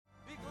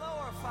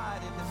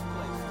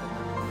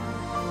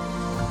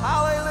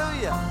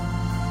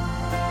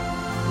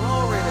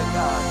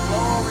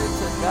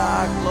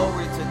God.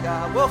 Glory to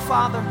God. Well,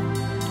 Father,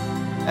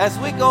 as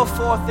we go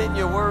forth in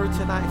your word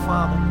tonight,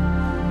 Father,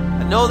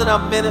 I know that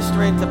I'm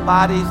ministering to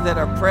bodies that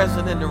are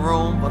present in the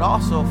room, but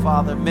also,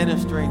 Father,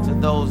 ministering to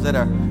those that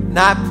are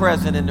not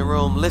present in the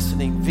room,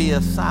 listening via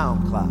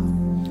SoundCloud.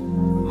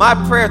 My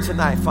prayer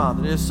tonight,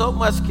 Father, there's so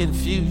much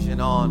confusion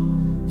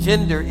on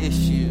gender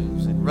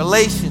issues and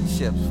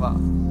relationships, Father.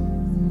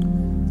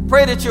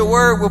 Pray that your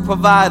word will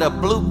provide a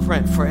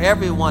blueprint for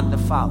everyone to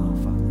follow,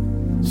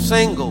 Father.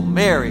 Single,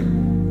 married,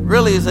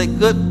 really is a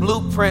good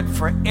blueprint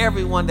for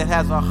everyone that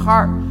has a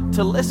heart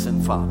to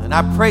listen, Father. And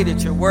I pray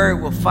that your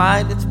word will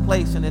find its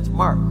place and its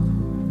mark.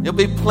 It'll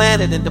be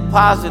planted and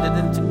deposited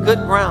into good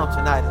ground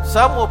tonight. And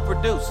some will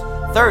produce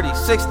 30,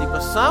 60,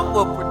 but some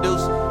will produce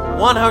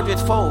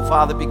 100-fold,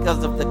 Father,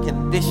 because of the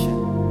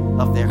condition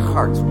of their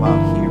hearts while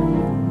hearing.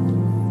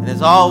 And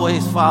as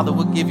always, Father,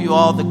 we'll give you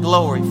all the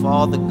glory for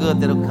all the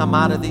good that will come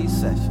out of these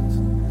sessions.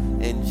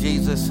 In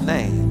Jesus'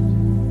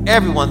 name.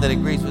 Everyone that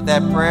agrees with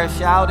that prayer,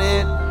 shout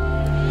it.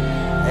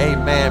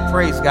 Amen.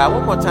 Praise God.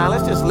 One more time,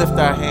 let's just lift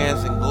our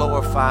hands and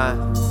glorify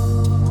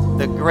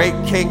the great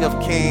King of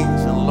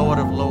Kings and Lord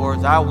of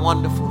Lords, our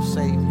wonderful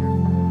Savior,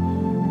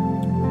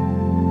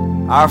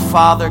 our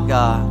Father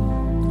God.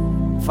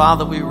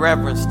 Father, we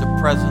reverence the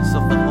presence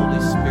of the Holy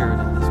Spirit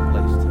in this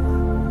place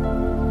tonight.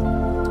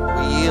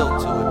 We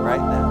yield to it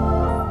right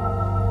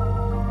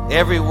now.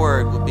 Every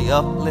word will be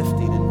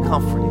uplifting and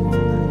comforting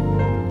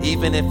tonight.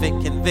 Even if it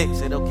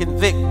convicts, it'll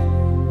convict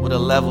with a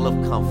level of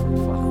comfort,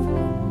 Father.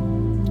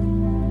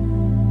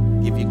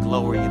 Give you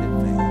glory in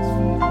advance.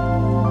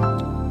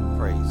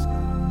 Praise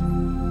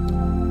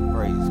God.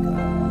 Praise God.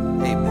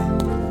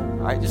 Amen.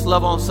 All right, just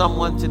love on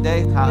someone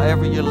today,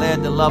 however you're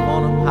led to love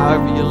on them,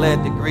 however you're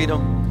led to greet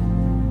them.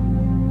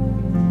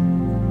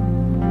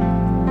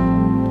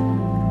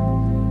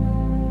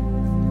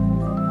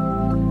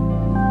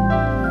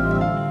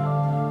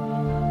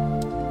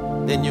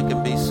 Then you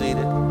can be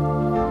seated.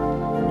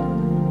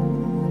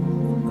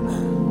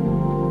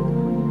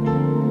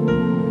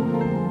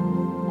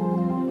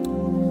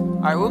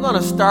 All right, we're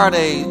going to start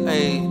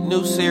a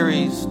new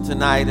series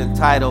tonight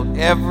entitled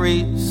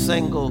Every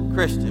Single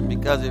Christian,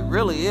 because it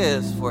really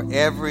is for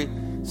every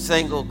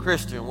single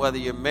Christian, whether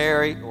you're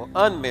married or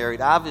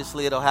unmarried.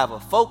 Obviously, it'll have a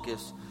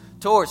focus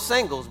towards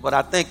singles, but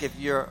I think if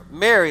you're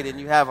married and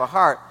you have a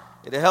heart,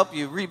 it'll help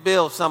you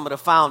rebuild some of the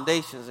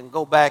foundations and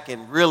go back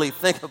and really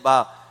think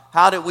about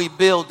how did we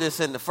build this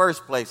in the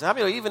first place. I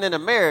mean, even in a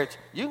marriage,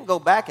 you can go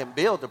back and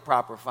build the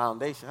proper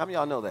foundation. How many of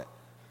y'all know that?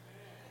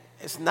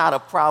 It's not a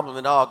problem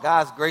at all.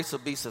 God's grace will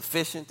be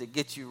sufficient to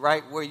get you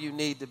right where you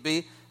need to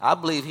be. I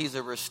believe he's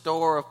a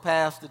restorer of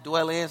past to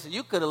dwell in. So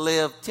you could have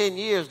lived 10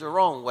 years the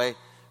wrong way,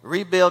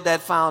 rebuild that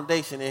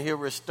foundation, and he'll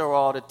restore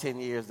all the 10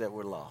 years that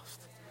were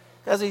lost.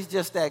 Because he's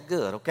just that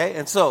good, okay?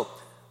 And so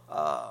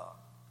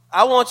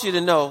I want you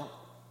to know,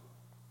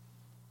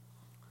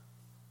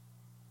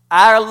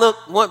 I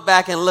went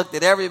back and looked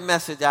at every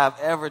message I've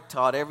ever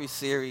taught, every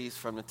series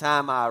from the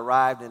time I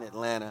arrived in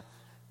Atlanta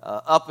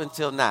up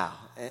until now.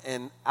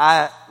 And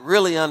I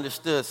really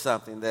understood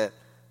something that,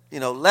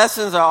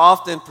 lessons are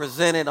often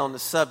presented on the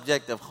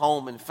subject of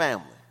home and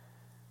family.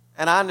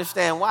 And I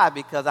understand why,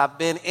 because I've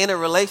been in a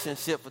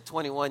relationship for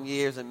 21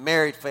 years and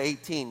married for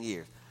 18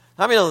 years.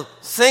 I mean,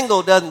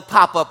 single doesn't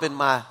pop up in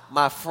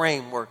my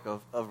framework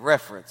of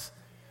reference.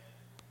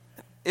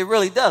 It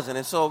really doesn't.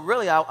 And so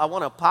really I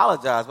want to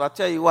apologize, but I'll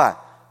tell you why.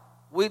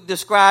 We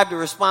describe the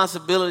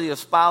responsibility of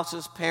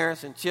spouses,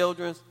 parents, and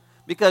children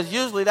because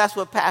usually that's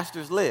what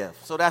pastors live.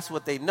 So that's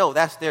what they know.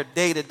 That's their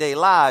day-to-day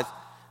lives.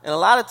 And a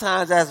lot of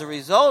times as a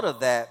result of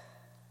that,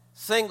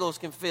 singles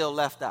can feel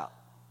left out.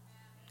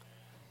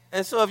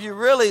 And so if you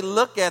really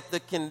look at the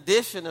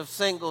condition of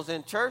singles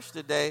in church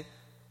today,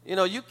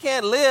 you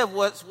can't live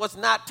what's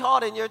not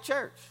taught in your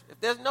church.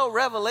 If there's no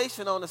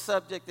revelation on the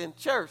subject in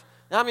church,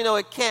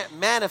 it can't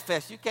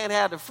manifest. You can't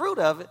have the fruit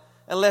of it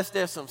unless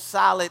there's some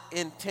solid,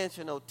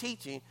 intentional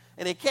teaching.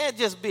 And it can't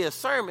just be a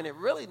sermon. It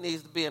really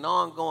needs to be an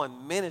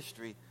ongoing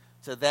ministry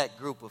to that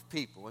group of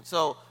people. And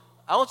so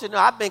I want you to know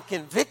I've been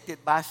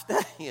convicted by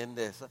studying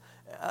this,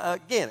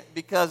 again,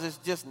 because it's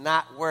just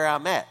not where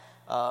I'm at.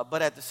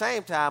 But at the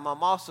same time,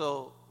 I'm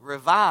also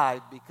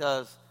revived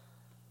because,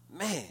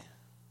 man,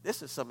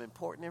 this is some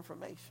important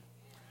information.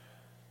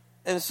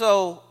 And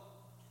so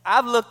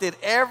I've looked at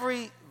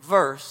every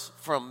verse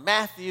from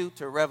Matthew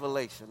to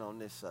Revelation on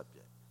this subject.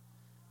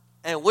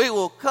 And we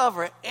will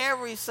cover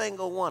every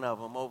single one of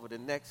them over the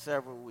next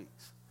several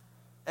weeks.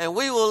 And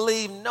we will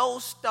leave no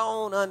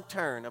stone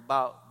unturned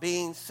about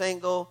being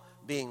single,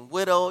 being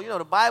widowed.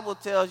 The Bible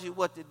tells you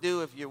what to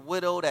do if you're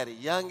widowed at a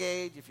young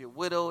age, if you're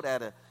widowed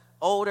at an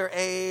older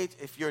age,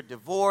 if you're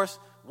divorced,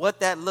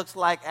 what that looks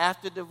like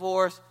after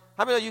divorce.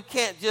 How many of you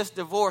can't just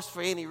divorce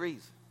for any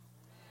reason?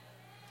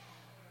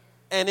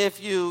 And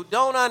if you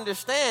don't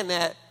understand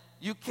that,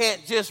 you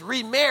can't just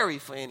remarry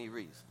for any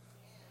reason.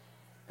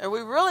 And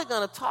we're really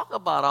going to talk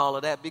about all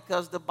of that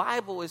because the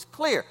Bible is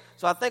clear.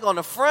 So I think on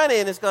the front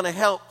end, it's going to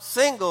help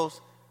singles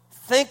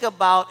think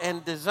about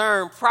and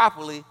discern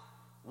properly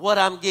what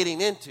I'm getting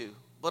into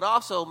but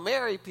also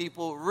married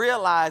people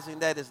realizing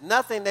that it's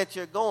nothing that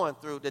you're going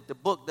through that the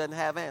book doesn't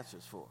have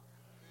answers for.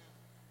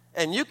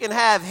 And you can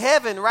have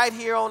heaven right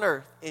here on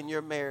earth in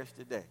your marriage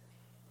today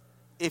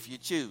if you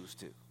choose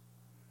to.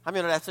 I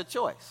mean, that's a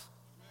choice.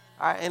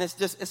 All right, and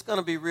it's going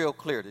to be real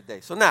clear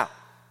today. So now,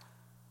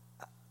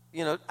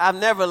 I've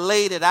never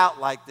laid it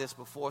out like this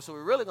before, so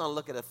we're really going to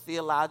look at a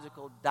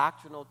theological,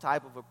 doctrinal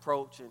type of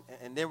approach,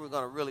 and then we're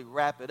going to really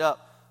wrap it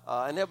up,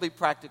 and there'll be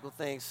practical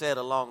things said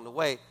along the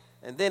way.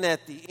 And then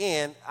at the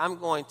end, I'm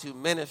going to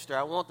minister.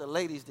 I want the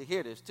ladies to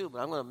hear this too,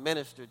 but I'm going to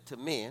minister to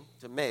men,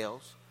 to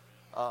males,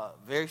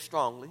 very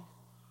strongly,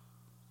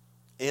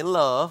 in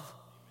love,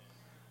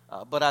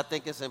 but I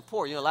think it's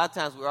important. A lot of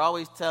times we're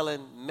always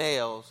telling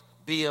males,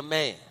 be a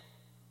man.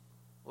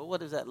 Well,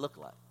 what does that look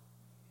like?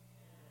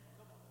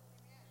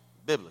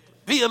 Biblically.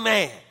 Be a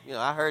man.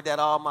 I heard that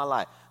all my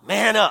life.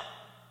 Man up.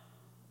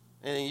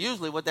 And then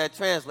usually what that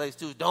translates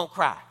to is don't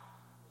cry.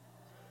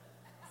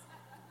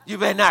 You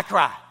better not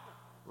cry.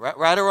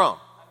 Right or wrong?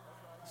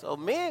 So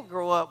men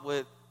grow up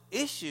with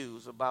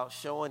issues about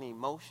showing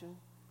emotion,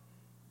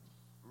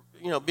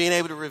 being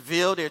able to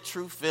reveal their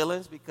true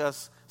feelings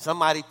because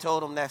somebody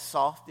told them that's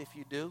soft if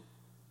you do.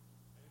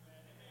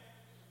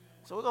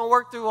 So we're going to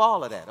work through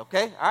all of that,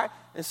 okay? All right?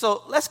 And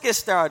so let's get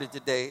started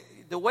today.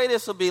 The way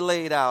this will be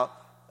laid out,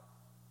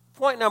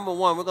 point number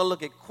one, we're going to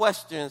look at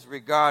questions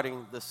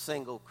regarding the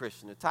single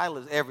Christian. The title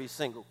is Every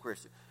Single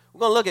Christian. We're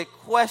going to look at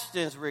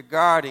questions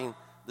regarding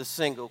the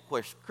single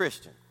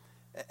Christian.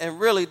 And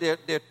really, there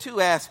are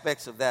two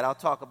aspects of that. I'll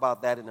talk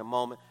about that in a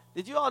moment.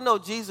 Did you all know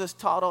Jesus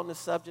taught on the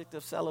subject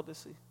of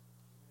celibacy?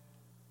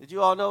 Did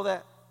you all know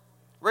that?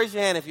 Raise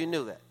your hand if you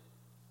knew that.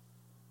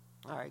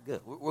 All right, good.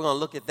 We're going to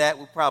look at that.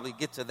 We'll probably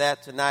get to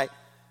that tonight.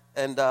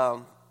 And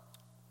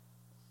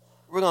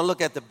we're going to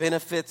look at the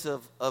benefits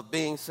of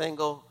being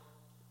single.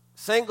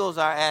 Singles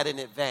are at an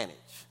advantage,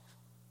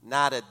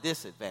 not a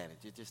disadvantage.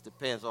 It just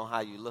depends on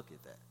how you look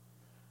at that.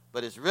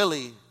 But it's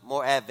really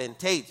more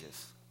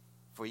advantageous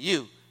for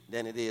you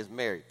than it is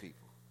married people.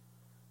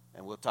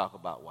 And we'll talk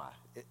about why.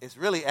 It's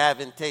really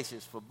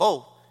advantageous for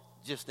both,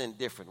 just in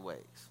different ways.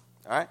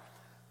 All right?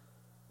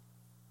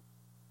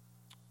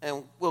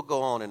 And we'll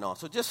go on and on.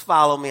 So just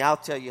follow me. I'll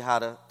tell you how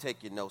to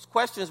take your notes.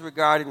 Questions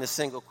regarding the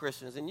single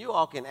Christians, and you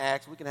all can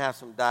ask. We can have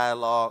some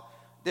dialogue.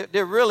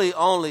 They're really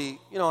only,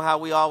 how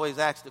we always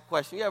ask the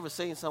question. You ever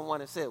seen someone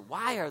that said,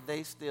 why are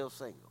they still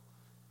single?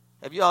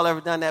 Have you all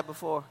ever done that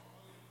before?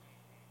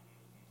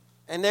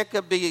 And there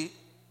could be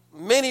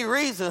many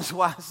reasons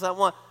why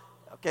someone,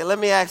 okay, let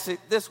me ask it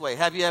this way.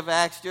 Have you ever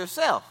asked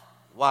yourself,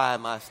 why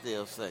am I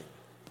still single?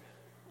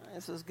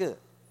 This is good.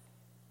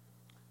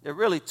 There are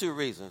really two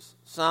reasons.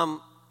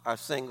 Some are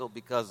single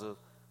because of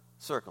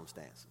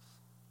circumstances.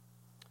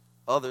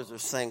 Others are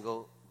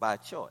single by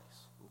choice.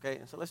 Okay,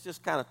 and so let's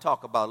just kind of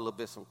talk about a little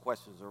bit some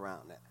questions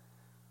around that.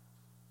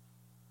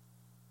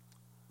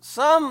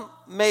 Some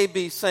may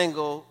be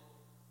single,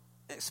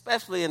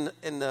 especially in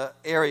the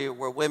area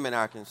where women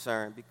are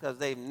concerned, because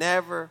they've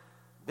never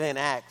been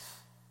asked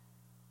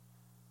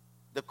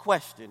the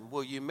question,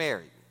 will you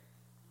marry me?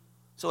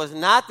 So it's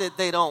not that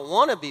they don't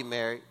want to be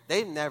married,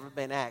 they've never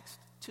been asked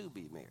to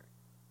be married.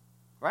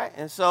 Right?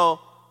 And so,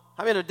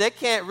 they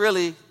can't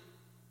really,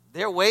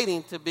 they're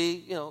waiting to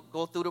be,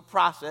 go through the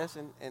process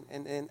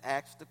and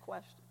ask the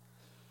question.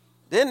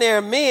 Then there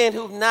are men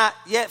who've not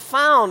yet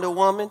found a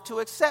woman to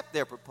accept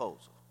their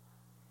proposal.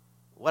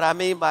 What I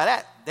mean by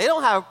that, they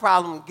don't have a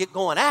problem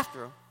going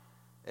after them.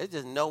 It's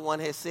just no one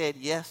has said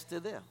yes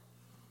to them.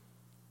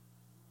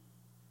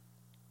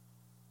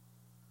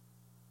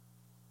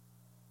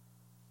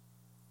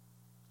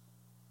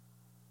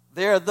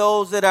 There are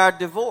those that are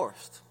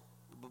divorced.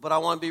 But I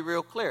want to be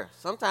real clear.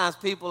 Sometimes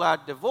people are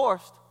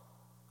divorced,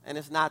 and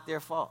it's not their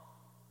fault.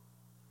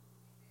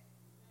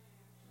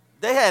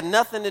 They had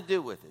nothing to do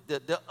with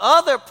it. The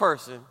other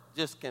person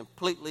just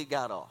completely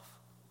got off.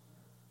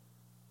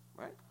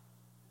 Right?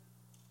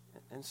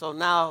 And so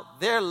now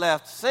they're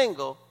left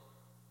single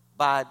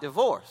by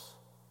divorce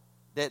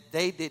that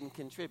they didn't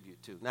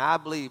contribute to. Now, I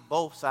believe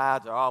both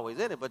sides are always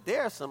in it, but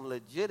there are some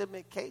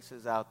legitimate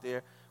cases out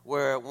there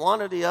where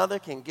one or the other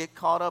can get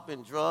caught up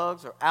in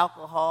drugs or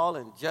alcohol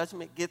and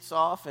judgment gets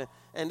off,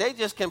 and they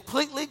just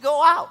completely go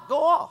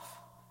off.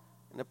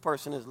 And the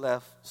person is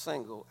left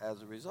single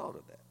as a result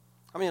of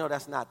that.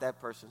 That's not that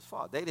person's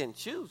fault. They didn't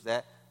choose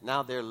that.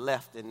 Now they're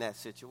left in that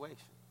situation.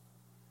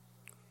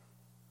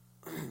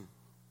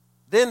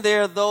 Then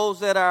there are those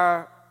that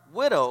are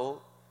widowed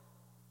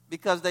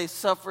because they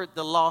suffered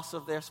the loss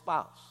of their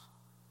spouse.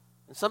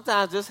 And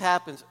sometimes this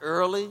happens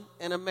early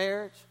in a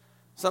marriage.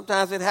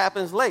 Sometimes it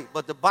happens late,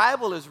 but the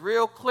Bible is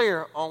real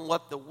clear on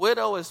what the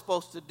widow is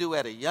supposed to do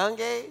at a young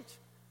age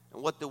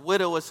and what the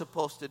widow is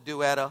supposed to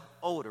do at an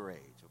older age,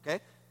 okay?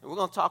 And we're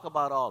going to talk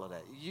about all of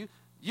that.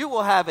 You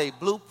will have a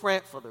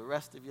blueprint for the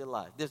rest of your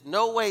life. There's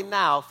no way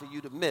now for you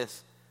to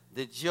miss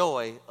the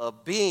joy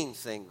of being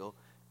single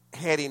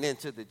heading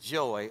into the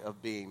joy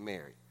of being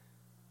married.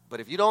 But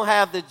if you don't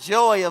have the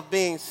joy of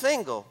being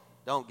single,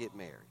 don't get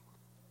married.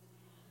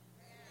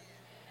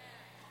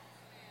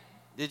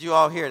 Did you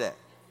all hear that?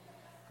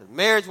 Because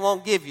marriage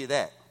won't give you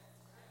that.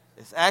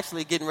 It's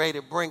actually getting ready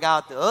to bring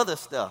out the other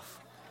stuff.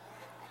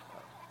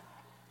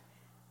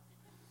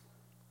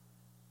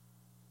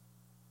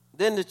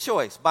 Then the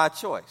choice, by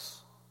choice.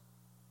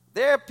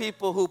 There are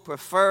people who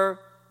prefer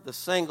the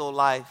single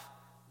life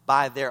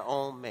by their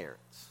own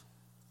merits.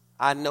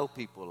 I know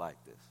people like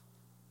this.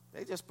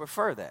 They just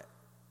prefer that.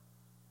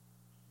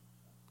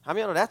 How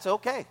many know that's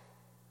okay?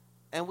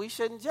 And we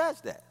shouldn't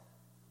judge that.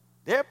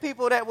 There are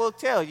people that will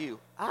tell you,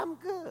 I'm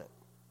good.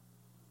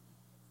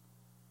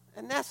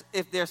 And that's,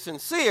 if they're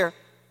sincere,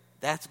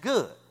 that's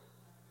good.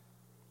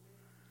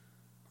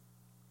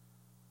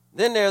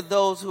 Then there are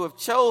those who have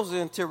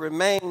chosen to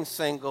remain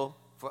single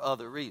for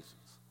other reasons.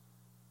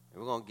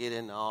 And we're going to get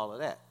into all of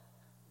that.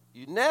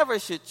 You never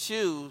should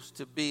choose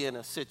to be in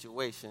a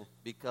situation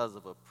because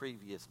of a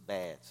previous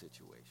bad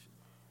situation.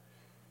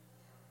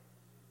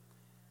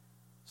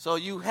 So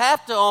you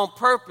have to, on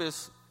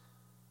purpose,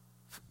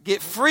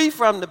 get free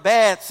from the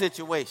bad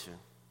situation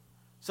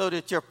so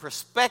that your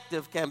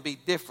perspective can be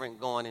different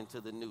going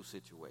into the new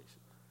situation.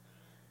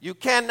 You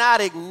cannot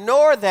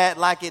ignore that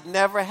like it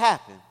never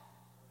happened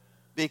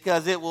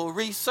because it will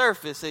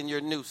resurface in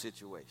your new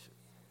situation.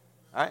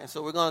 All right, and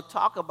so we're going to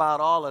talk about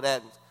all of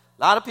that.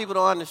 A lot of people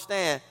don't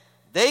understand.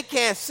 They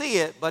can't see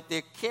it, but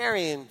they're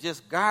carrying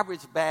just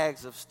garbage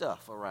bags of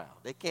stuff around.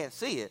 They can't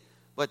see it,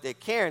 but they're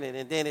carrying it,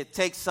 and then it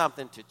takes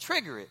something to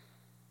trigger it,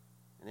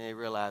 and then they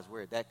realize,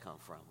 where did that come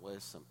from? Well,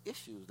 there's some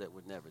issues that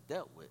were never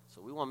dealt with.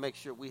 So we want to make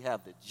sure we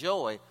have the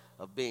joy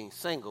of being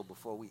single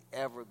before we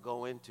ever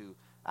go into,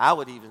 I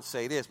would even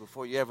say this,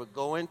 before you ever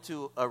go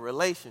into a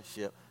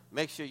relationship,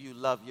 make sure you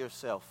love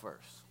yourself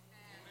first.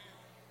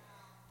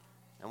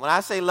 And when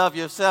I say love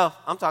yourself,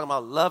 I'm talking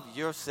about love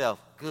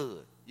yourself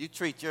good. You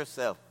treat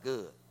yourself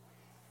good.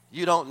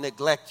 You don't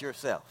neglect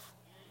yourself.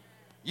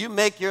 You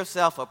make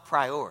yourself a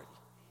priority.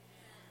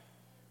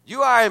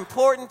 You are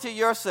important to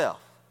yourself.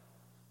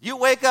 You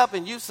wake up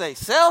and you say,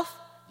 self,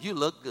 you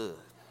look good.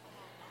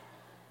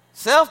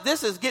 Self,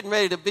 this is getting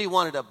ready to be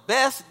one of the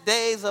best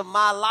days of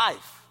my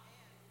life.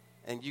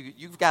 And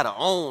you've got to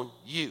own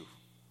you,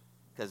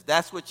 because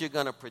that's what you're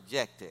going to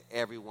project to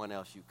everyone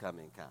else you come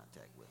in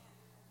contact with.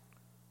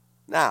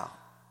 Now,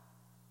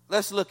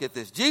 let's look at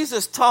this.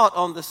 Jesus taught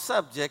on the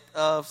subject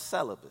of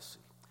celibacy.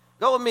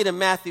 Go with me to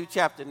Matthew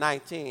chapter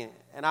 19,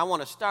 and I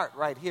want to start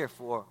right here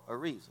for a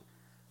reason.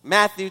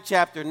 Matthew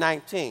chapter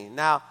 19.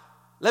 Now,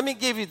 let me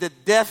give you the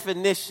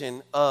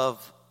definition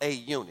of a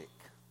eunuch,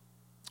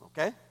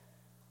 okay?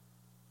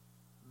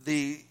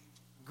 The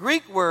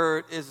Greek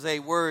word is a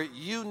word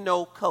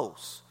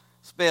eunuchos,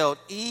 spelled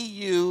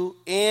eunuchos.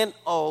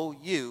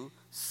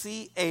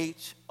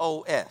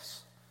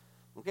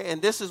 Okay,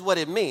 and this is what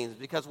it means,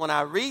 because when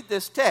I read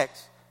this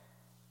text,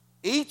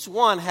 each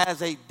one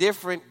has a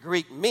different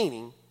Greek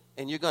meaning,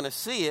 and you're going to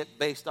see it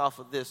based off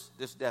of this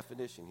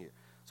definition here.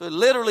 So it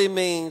literally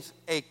means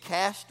a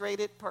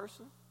castrated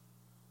person.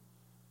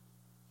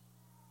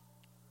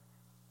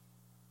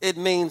 It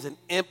means an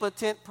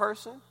impotent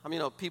person. I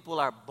mean, people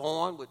are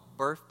born with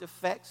birth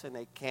defects and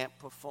they can't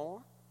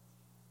perform.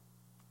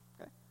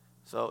 Okay?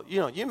 So,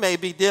 you may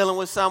be dealing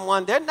with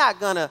someone, they're not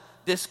going to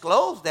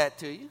disclose that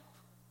to you.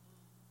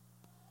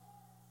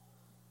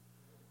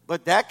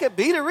 But that could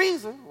be the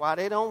reason why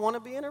they don't want to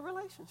be in a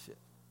relationship.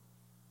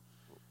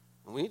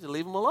 We need to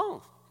leave them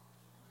alone.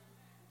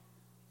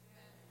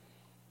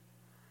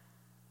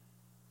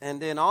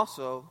 And then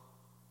also,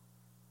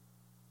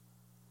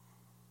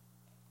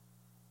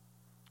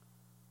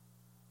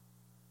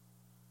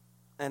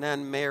 an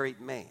unmarried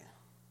man.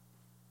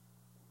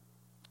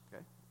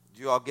 Okay? Did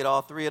you all get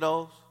all three of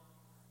those?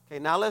 Okay,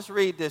 now let's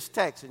read this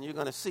text, and you're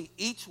going to see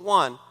each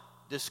one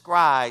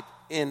described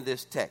in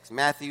this text.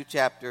 Matthew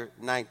chapter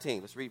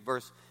 19. Let's read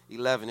verse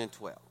 11 and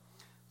 12. It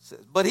says,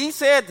 but he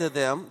said to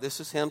them, this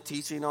is him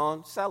teaching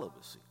on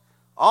celibacy,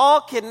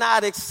 all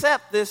cannot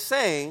accept this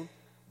saying,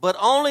 but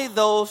only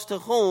those to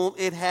whom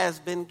it has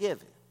been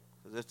given.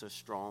 Because it's a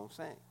strong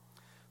saying.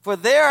 For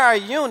there are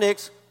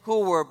eunuchs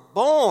who were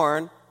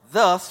born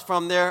thus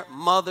from their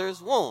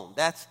mother's womb.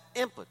 That's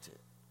impotent.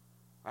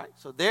 Right?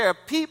 So there are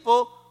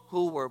people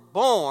who were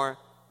born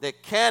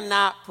that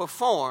cannot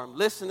perform,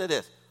 listen to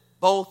this,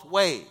 both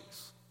ways,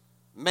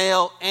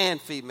 male and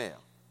female.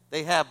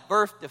 They have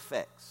birth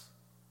defects.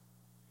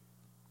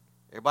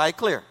 Everybody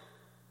clear?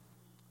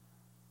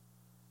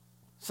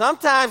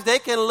 Sometimes they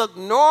can look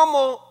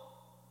normal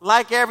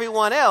like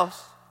everyone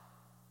else,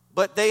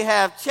 but they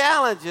have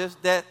challenges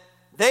that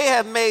they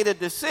have made a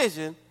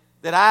decision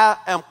that I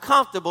am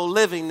comfortable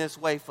living this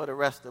way for the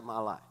rest of my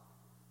life.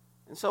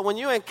 And so when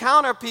you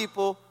encounter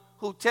people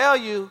who tell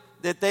you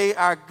that they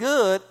are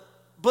good,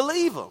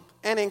 believe them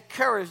and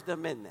encourage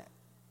them in that.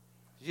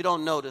 You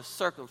don't know the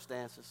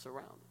circumstances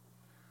surrounding.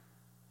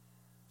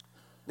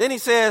 Then he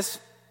says,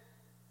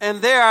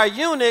 and there are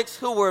eunuchs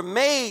who were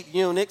made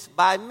eunuchs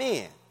by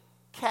men,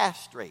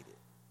 castrated,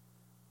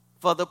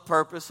 for the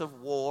purpose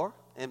of war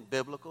in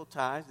biblical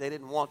times. They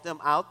didn't want them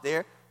out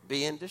there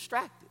being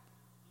distracted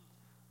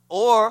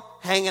or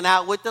hanging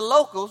out with the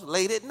locals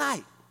late at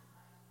night.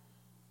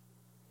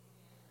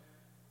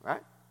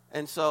 Right?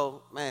 And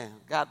so, man,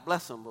 God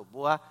bless them. But,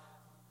 boy,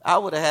 I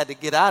would have had to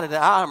get out of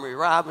the army,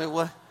 right? I mean,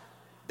 what?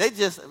 They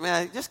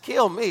just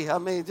kill me. I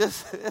mean,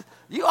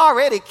 you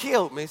already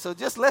killed me, so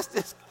let's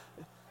just.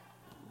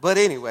 But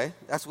anyway,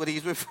 that's what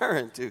he's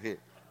referring to here.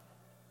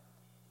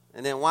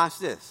 And then watch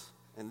this.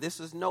 And this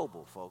is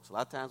noble, folks. A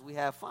lot of times we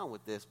have fun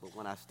with this, but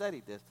when I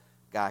studied this,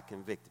 God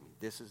convicted me.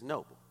 This is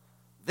noble.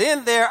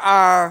 Then there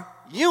are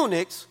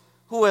eunuchs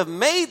who have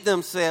made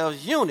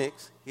themselves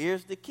eunuchs.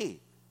 Here's the key.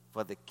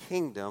 For the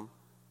kingdom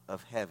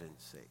of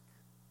heaven's sake.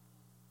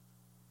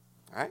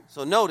 All right?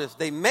 So notice,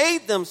 they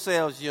made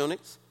themselves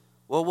eunuchs.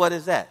 Well, what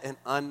is that? An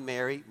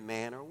unmarried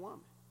man or woman.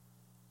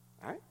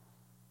 All right?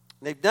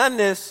 And they've done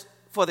this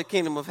for the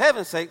kingdom of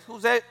heaven's sake.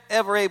 Who's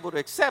ever able to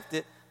accept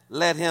it,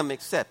 let him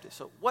accept it.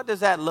 So what does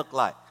that look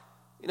like?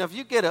 You know, if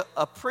you get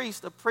a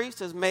priest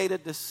has made a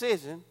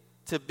decision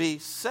to be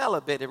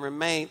celibate and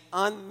remain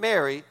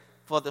unmarried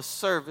for the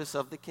service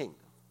of the kingdom.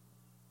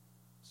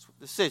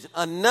 Decision.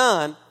 A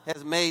nun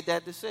has made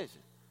that decision.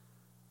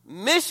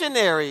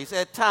 Missionaries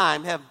at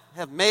times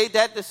have made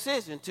that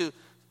decision to,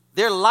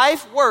 their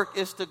life work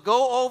is to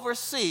go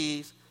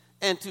overseas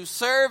and to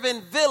serve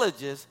in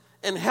villages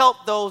and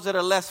help those that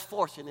are less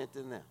fortunate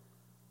than them.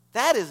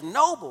 That is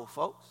noble,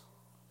 folks.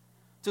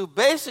 To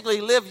basically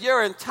live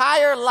your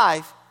entire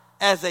life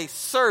as a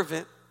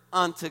servant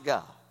unto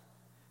God.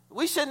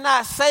 We should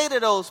not say to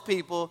those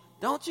people,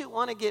 don't you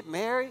want to get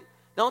married?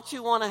 Don't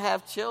you want to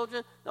have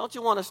children? Don't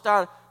you want to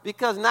start?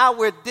 Because now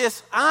we're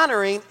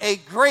dishonoring a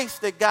grace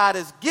that God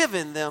has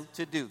given them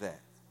to do that.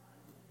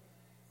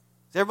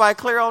 Is everybody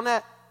clear on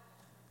that?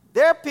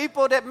 There are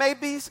people that may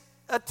be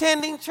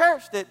attending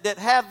church that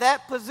have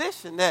that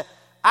position, that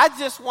I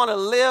just want to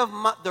live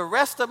the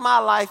rest of my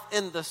life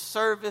in the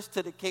service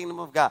to the kingdom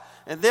of God.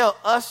 And they'll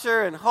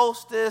usher and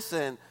hostess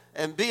and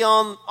be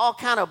on all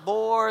kind of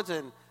boards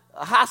and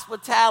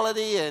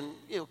hospitality and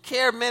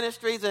care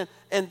ministries.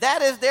 And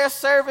that is their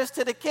service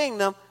to the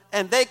kingdom.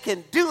 And they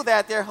can do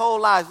that their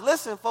whole lives.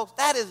 Listen, folks,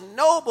 that is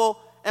noble.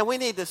 And we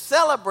need to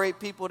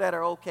celebrate people that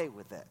are okay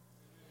with that.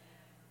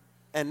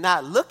 And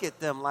not look at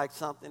them like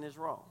something is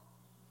wrong.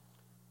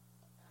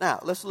 Now,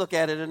 let's look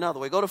at it another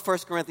way. Go to 1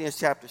 Corinthians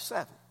chapter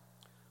 7.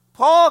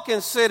 Paul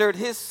considered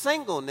his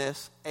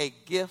singleness a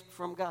gift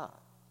from God.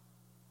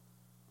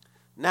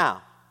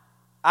 Now,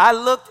 I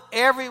looked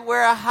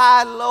everywhere,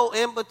 high, low,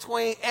 in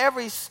between,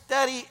 every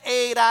study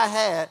aid I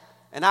had,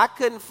 and I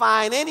couldn't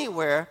find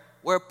anywhere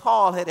where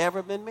Paul had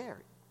ever been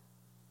married.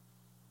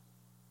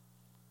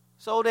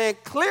 So then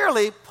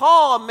clearly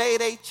Paul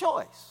made a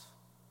choice.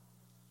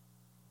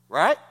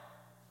 Right?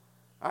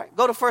 All right,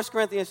 go to 1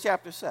 Corinthians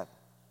chapter 7.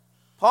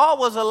 Paul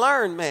was a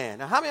learned man.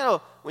 Now, how many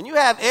know when you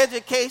have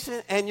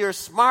education and you're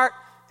smart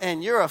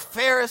and you're a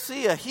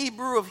Pharisee, a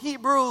Hebrew of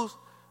Hebrews,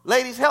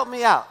 ladies, help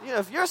me out. You know,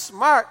 if you're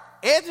smart,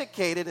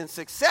 educated, and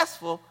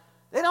successful,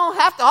 they don't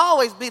have to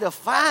always be the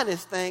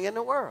finest thing in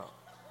the world.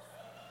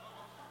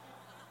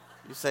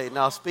 You say,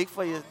 no, speak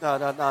for you.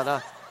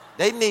 No.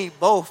 They need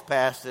both,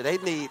 Pastor. They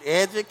need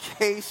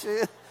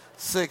education,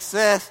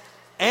 success,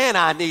 and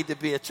I need to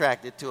be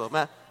attracted to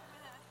them.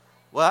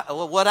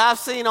 Well, what I've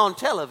seen on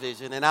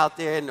television and out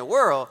there in the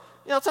world,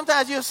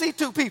 sometimes you'll see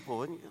two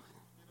people and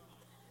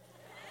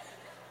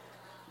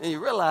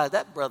you realize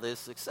that brother is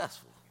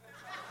successful.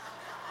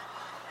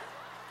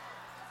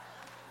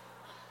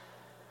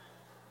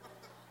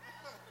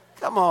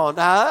 Come on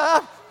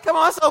now. Come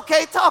on, it's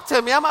okay. Talk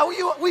to me.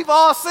 We've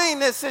all seen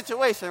this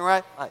situation,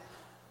 right? Like,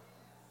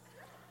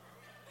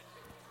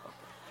 okay,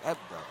 that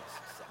brother is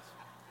successful.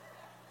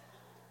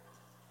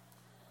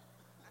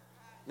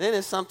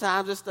 Then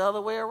sometimes it's the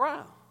other way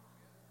around.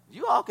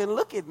 You all can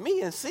look at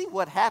me and see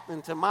what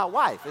happened to my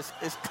wife.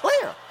 It's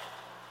clear.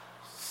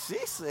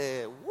 She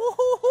said,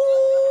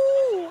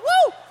 woo-hoo-hoo,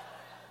 woo.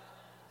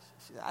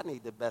 She said, I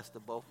need the best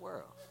of both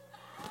worlds.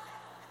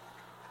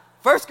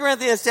 1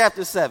 Corinthians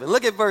chapter 7.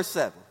 Look at verse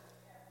 7.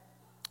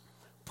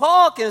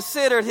 Paul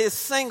considered his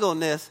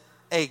singleness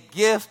a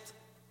gift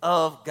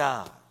of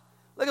God.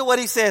 Look at what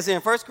he says here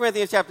in 1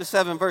 Corinthians chapter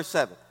 7, verse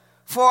 7.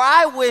 For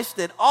I wish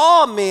that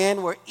all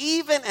men were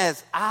even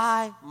as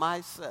I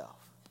myself.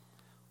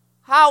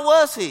 How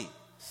was he?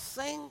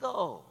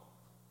 Single.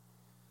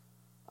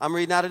 I'm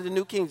reading out of the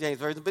New King James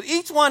Version. But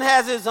each one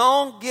has his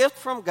own gift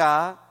from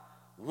God,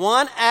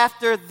 one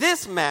after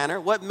this manner.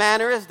 What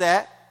manner is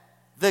that?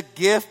 The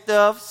gift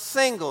of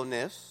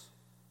singleness,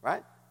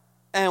 right?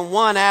 And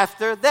one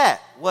after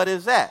that. What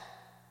is that?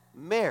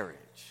 Marriage.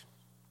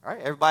 All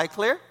right, everybody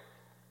clear?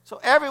 So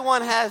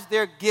everyone has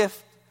their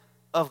gift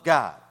of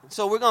God.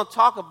 So we're going to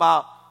talk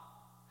about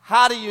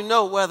how do you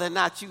know whether or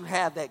not you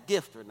have that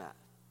gift or not.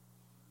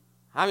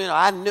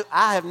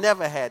 I have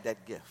never had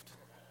that gift.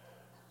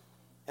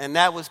 And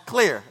that was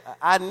clear.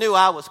 I knew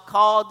I was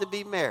called to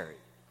be married.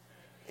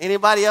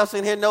 Anybody else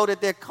in here know that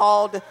they're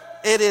called?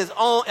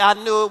 I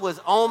knew it was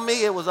on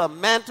me. It was a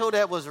mantle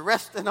that was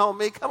resting on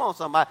me. Come on,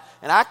 somebody.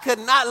 And I could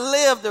not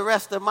live the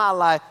rest of my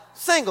life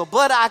single,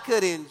 but I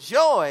could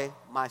enjoy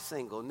my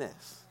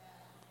singleness.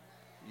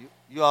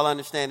 You all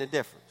understand the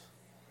difference?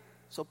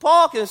 So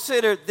Paul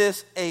considered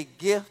this a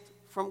gift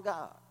from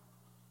God.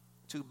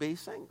 to be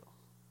single.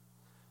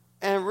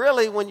 And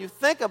really, when you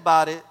think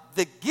about it,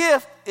 the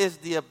gift is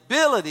the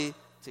ability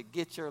to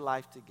get your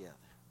life together.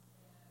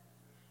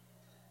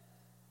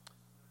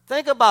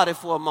 Think about it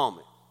for a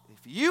moment. If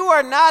you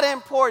are not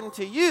important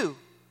to you,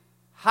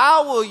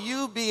 how will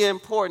you be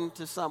important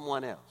to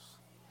someone else?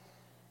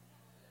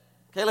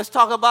 Okay, let's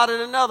talk about it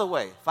another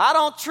way. If I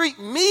don't treat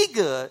me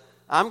good,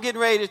 I'm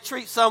getting ready to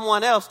treat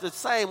someone else the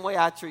same way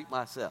I treat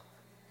myself.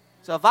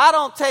 So if I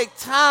don't take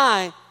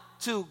time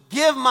to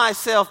give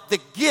myself the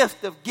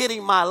gift of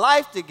getting my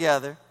life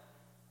together,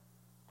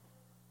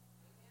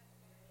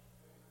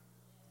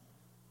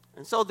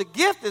 and so the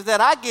gift is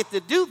that I get to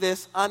do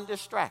this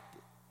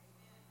undistracted.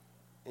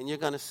 And you're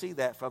going to see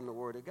that from the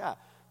Word of God,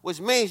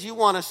 which means you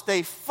want to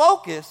stay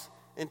focused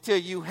until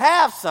you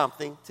have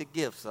something to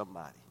give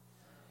somebody.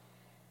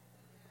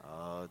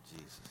 Oh,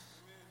 Jesus.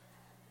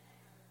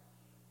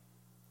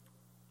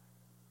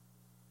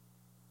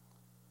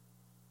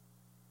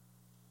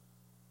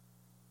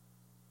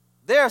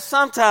 There are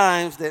some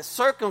times that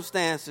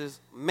circumstances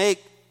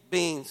make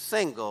being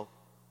single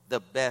the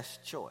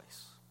best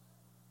choice.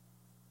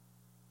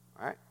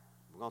 All right?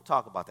 We're going to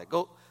talk about that.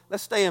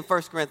 Let's stay in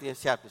 1 Corinthians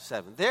chapter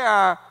 7. There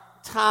are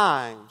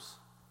times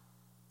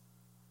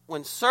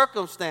when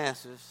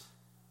circumstances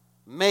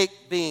make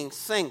being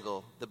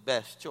single the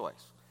best choice.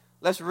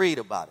 Let's read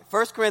about it.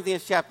 1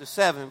 Corinthians chapter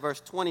 7, verse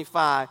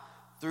 25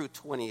 through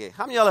 28.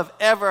 How many of y'all have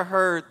ever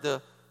heard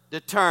the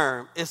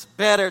term, it's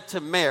better to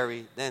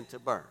marry than to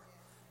burn?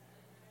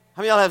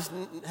 How many of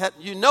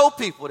y'all have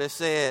people that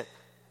said,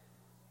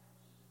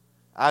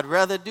 I'd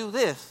rather do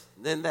this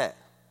than that?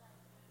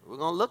 We're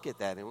going to look at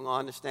that, and we're going to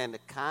understand the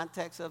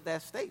context of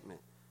that statement.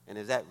 And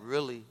is that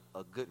really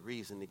a good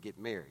reason to get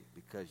married?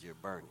 Because you're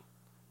burning.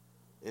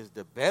 Is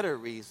the better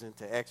reason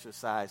to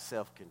exercise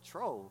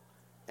self-control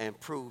and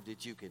prove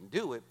that you can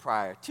do it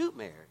prior to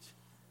marriage?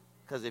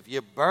 Because if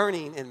you're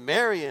burning and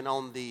marrying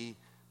on the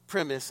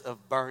premise of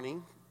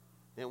burning,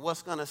 then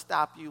what's going to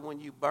stop you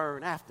when you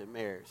burn after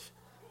marriage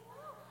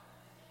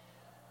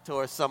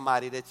towards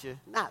somebody that you're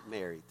not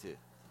married to?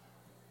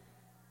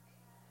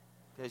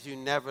 Because you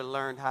never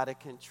learned how to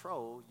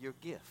control your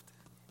gift.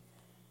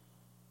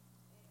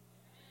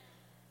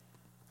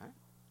 Right?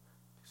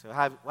 So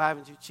why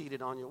haven't you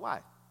cheated on your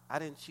wife? I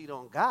didn't cheat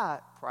on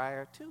God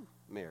prior to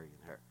marrying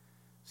her.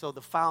 So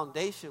the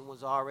foundation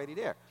was already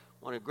there.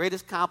 One of the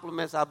greatest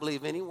compliments I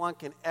believe anyone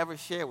can ever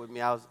share with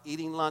me, I was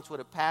eating lunch with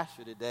a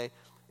pastor today,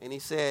 and he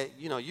said,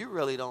 you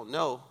really don't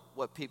know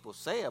what people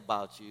say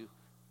about you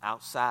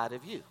outside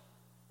of you.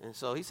 And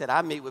so he said,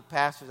 I meet with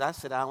pastors. I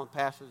sit down with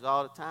pastors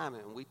all the time,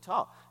 and we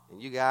talk.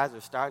 And you guys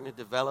are starting to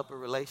develop a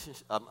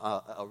relationship,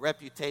 a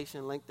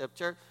reputation linked up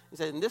church. He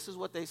said, and this is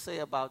what they say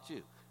about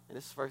you. And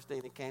this is the first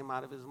thing that came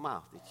out of his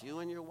mouth, that you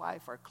and your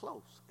wife are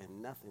close,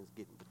 and nothing's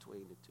getting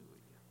between the two of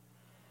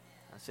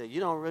you. I said, you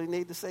don't really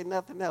need to say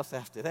nothing else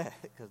after that,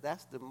 because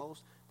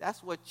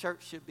that's what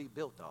church should be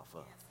built off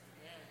of.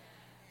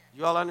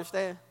 You all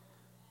understand?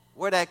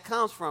 Where that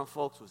comes from,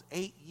 folks, was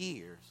 8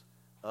 years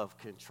of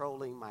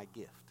controlling my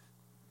gift.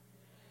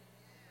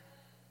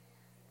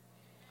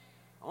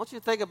 I want you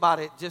to think about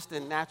it just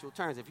in natural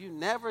terms. If you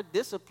never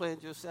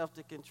disciplined yourself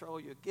to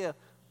control your gift,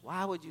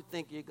 why would you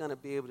think you're going to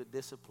be able to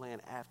discipline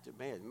after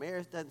marriage?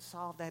 Marriage doesn't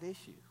solve that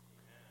issue.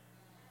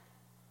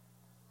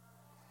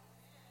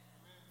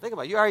 Think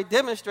about it. You already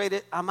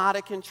demonstrated I'm out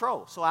of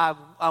control. So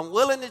I'm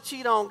willing to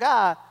cheat on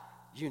God.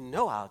 You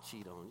know I'll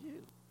cheat on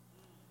you.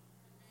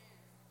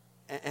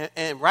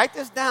 And write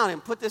this down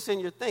and put this in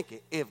your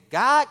thinking. If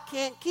God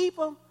can't keep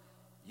them,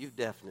 you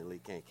definitely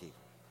can't keep them.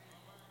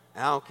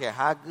 I don't care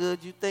how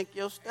good you think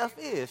your stuff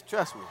is.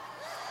 Trust me.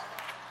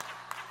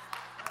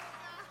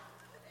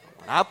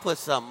 When I put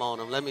something on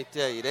them, let me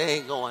tell you, they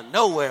ain't going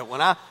nowhere.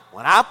 When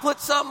I put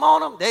something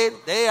on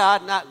them, they are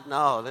not.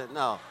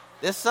 No.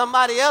 There's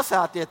somebody else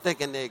out there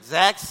thinking the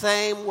exact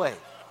same way.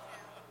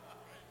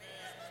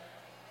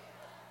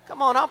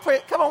 Come on,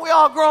 we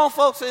all grown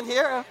folks in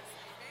here.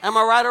 Am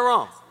I right or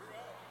wrong?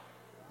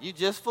 You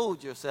just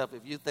fooled yourself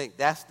if you think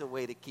that's the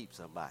way to keep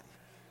somebody.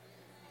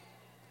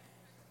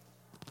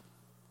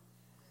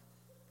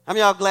 How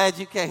many of y'all glad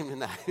you came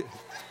tonight?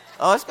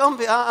 Oh, it's going to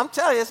be, I'm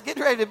telling you, it's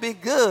getting ready to be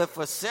good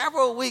for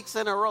several weeks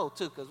in a row,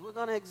 too, because we're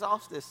going to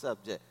exhaust this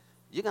subject.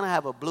 You're going to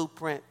have a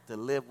blueprint to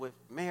live with,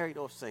 married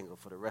or single,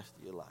 for the rest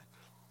of your life.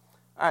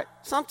 All right,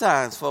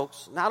 sometimes,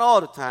 folks, not all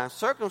the time,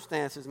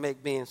 circumstances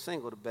make being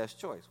single the best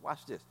choice.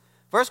 Watch this.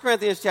 1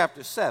 Corinthians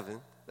chapter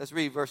 7, let's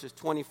read verses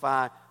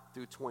 25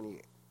 through 28.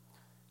 It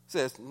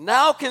says,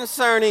 now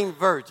concerning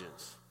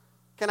virgins.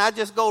 Can I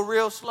just go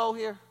real slow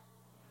here?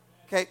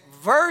 Okay,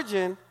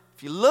 virgin,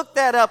 if you look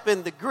that up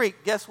in the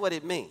Greek, guess what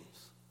it means?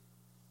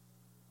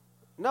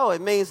 No,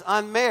 it means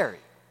unmarried.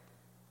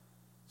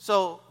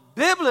 So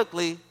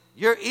biblically,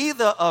 you're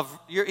either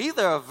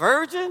a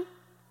virgin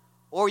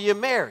or you're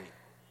married,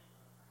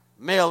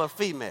 male or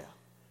female.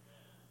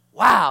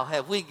 Wow,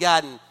 have we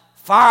gotten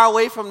far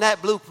away from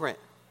that blueprint?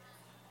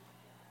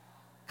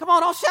 Come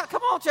on, don't shout.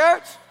 Come on,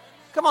 church.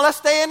 Come on, let's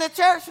stay in the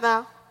church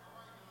now.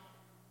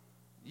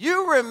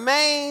 You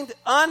remained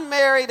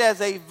unmarried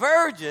as a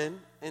virgin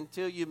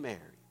until you married.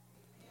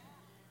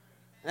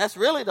 That's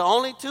really the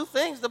only two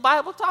things the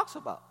Bible talks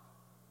about.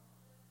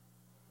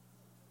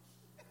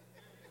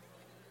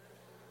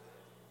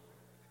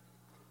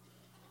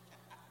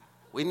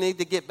 We need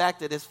to get back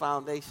to this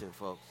foundation,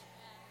 folks.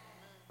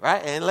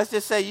 Right? And let's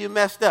just say you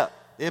messed up.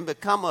 Then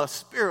become a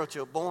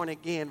spiritual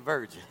born-again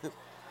virgin.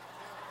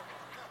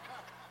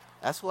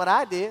 That's what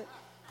I did.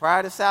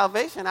 Prior to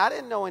salvation, I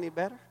didn't know any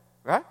better.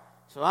 Right?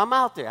 So I'm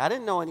out there. I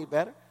didn't know any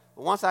better.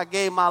 But once I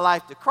gave my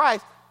life to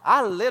Christ,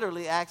 I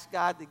literally asked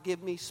God to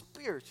give me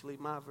spiritually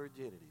my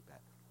virginity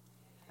back.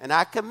 And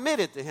I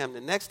committed to him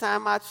the next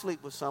time I'd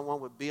sleep with someone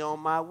would be on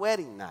my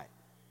wedding night,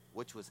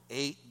 which was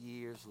 8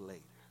 years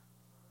later.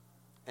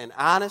 And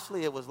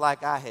honestly, it was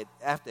like I had,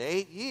 after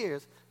 8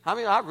 years,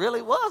 I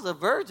really was a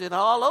virgin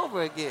all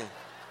over again.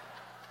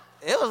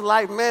 It was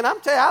like, man, I'm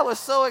telling you, I was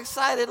so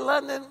excited,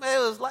 London.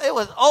 It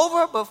was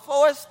over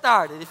before it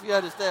started, if you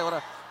understand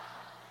what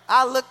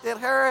I looked at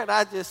her and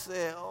I just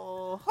said,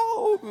 oh,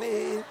 hold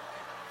me.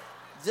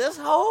 Just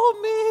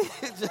hold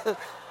me.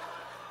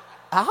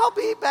 I'll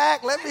be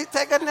back. Let me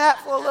take a nap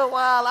for a little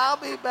while. I'll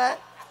be back.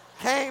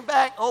 Came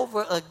back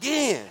over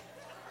again.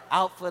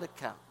 Out for the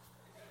count.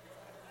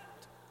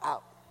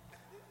 Out.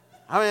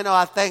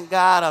 I thank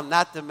God I'm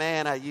not the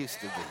man I used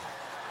to be.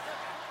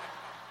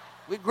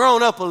 We've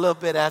grown up a little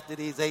bit after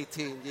these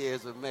 18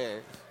 years of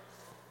marriage.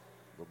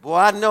 But boy,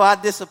 I know I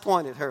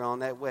disappointed her on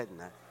that wedding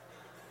night.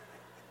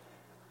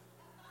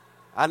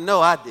 I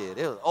know I did.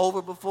 It was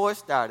over before it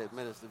started,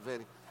 Minister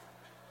Vinny.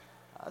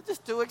 I was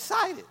just too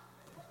excited.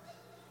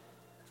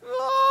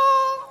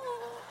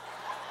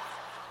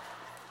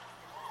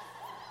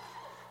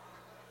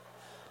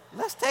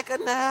 Let's take a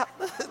nap.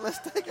 Let's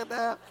take a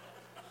nap.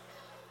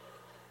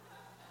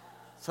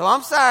 So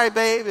I'm sorry,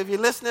 babe. If you're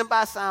listening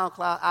by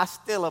SoundCloud, I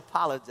still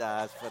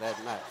apologize for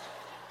that night.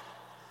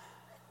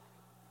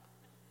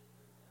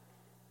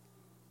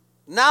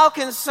 Now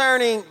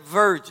concerning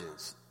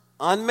virgins,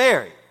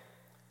 unmarried.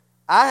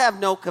 I have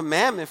no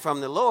commandment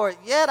from the Lord,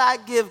 yet I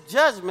give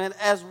judgment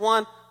as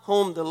one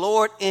whom the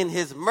Lord in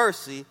his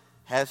mercy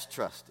has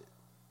trusted.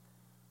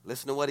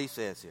 Listen to what he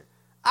says here.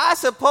 I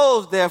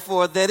suppose,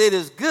 therefore, that it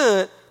is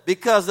good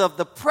because of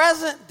the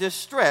present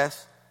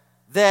distress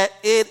that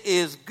it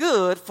is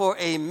good for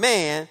a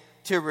man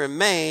to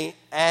remain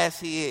as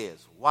he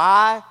is.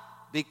 Why?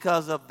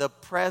 Because of the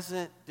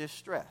present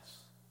distress.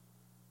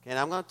 Okay, and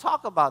I'm going to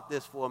talk about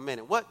this for a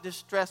minute. What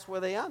distress were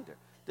they under?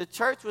 The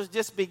church was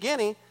just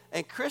beginning,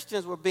 and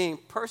Christians were being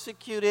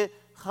persecuted,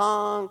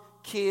 hung,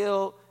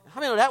 killed.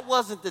 That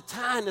wasn't the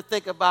time to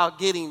think about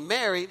getting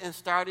married and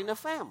starting a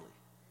family.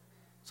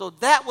 So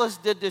that was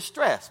the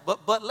distress.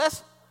 But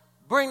let's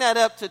bring that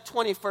up to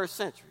 21st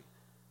century.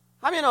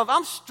 If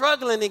I'm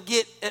struggling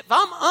to if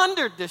I'm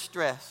under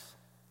distress,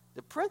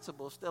 the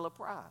principle still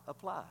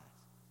applies.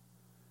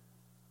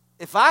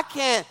 If I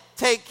can't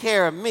take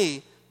care of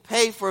me,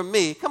 pay for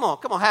me, come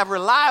on, have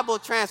reliable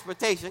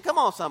transportation. Come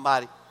on,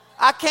 somebody.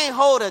 I can't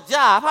hold a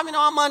job.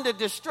 I'm under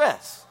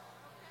distress?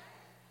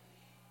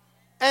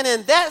 And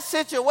in that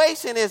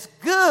situation, it's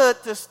good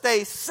to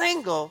stay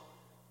single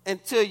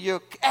until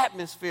your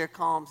atmosphere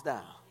calms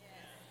down.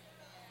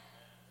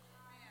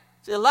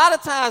 See, a lot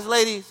of times,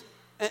 ladies,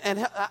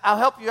 and I'll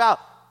help you out.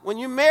 When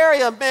you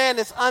marry a man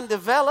that's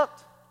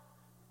undeveloped,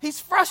 he's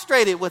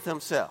frustrated with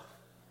himself.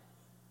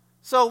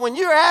 So when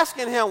you're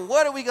asking him,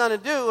 what are we going to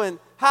do and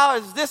how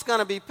is this going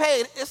to be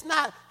paid? He's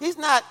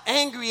not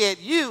angry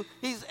at you.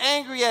 He's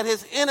angry at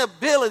his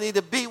inability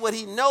to be what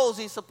he knows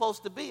he's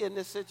supposed to be in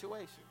this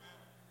situation.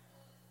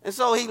 And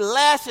so he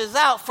lashes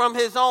out from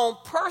his own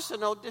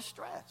personal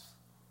distress.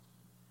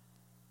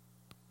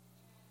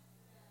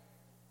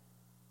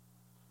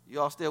 You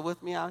all still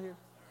with me out here?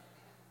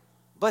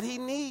 But he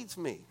needs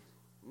me.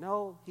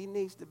 No, he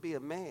needs to be a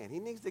man. He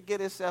needs to get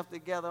himself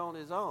together on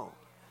his own.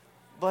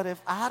 But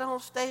if I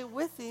don't stay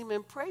with him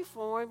and pray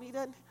for him, he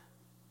doesn't.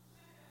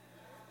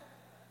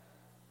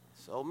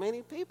 So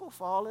many people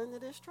fall into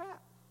this trap.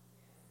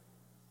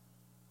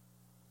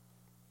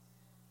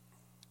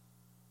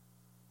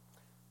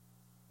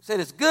 He said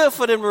it's good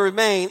for them to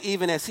remain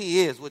even as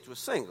he is, which was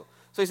single.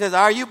 So he says,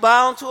 are you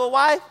bound to a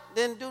wife?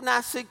 Then do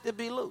not seek to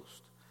be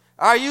loosed.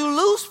 Are you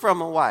loosed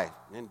from a wife?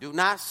 Then do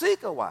not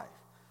seek a wife.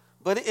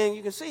 And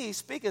you can see he's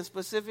speaking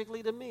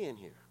specifically to men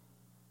here.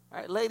 All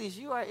right, ladies,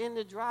 you are in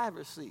the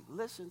driver's seat.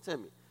 Listen to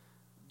me.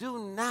 Do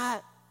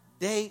not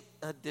date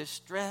a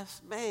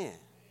distressed man.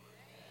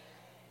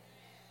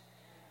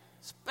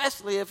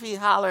 Especially if he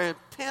hollering,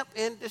 pimp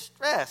in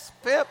distress,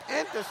 pimp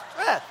in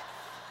distress.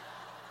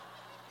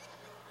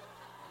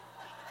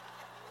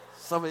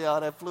 Some of y'all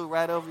that flew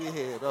right over your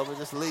head. I'm going to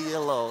just leave you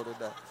alone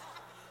tonight.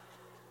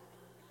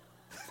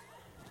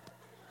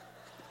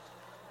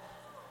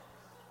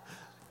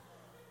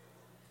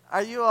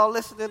 Are you all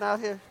listening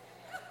out here?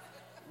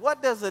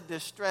 What does a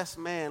distressed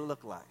man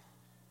look like?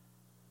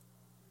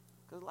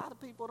 Because a lot of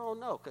people don't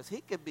know. Because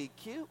he could be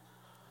cute.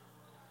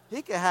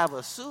 He could have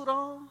a suit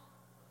on.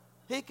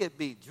 He could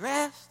be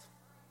dressed.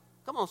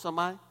 Come on,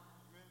 somebody.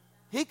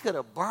 he could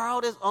have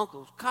borrowed his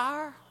uncle's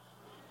car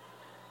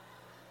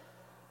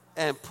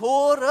and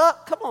pulled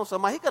up. Come on,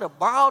 somebody. He could have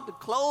borrowed the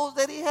clothes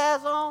that he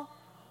has on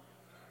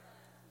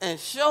and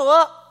show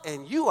up,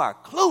 and you are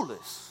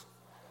clueless.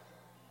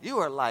 You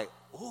are like,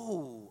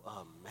 ooh,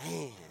 a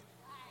man.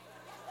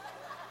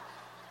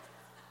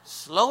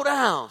 Slow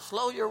down.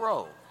 Slow your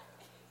roll.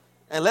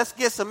 And let's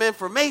get some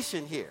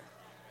information here.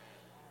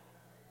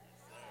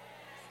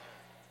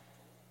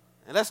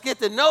 And let's get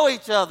to know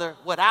each other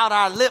without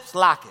our lips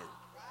locking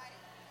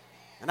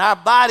and our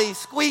bodies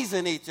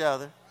squeezing each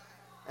other.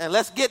 And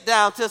let's get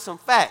down to some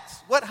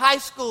facts. What high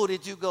school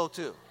did you go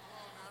to?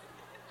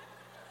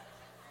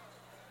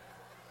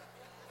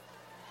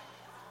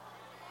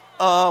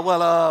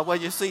 Well,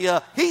 you see,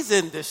 he's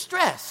in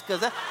distress,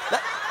 because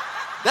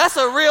that's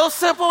a real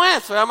simple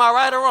answer. Am I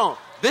right or wrong?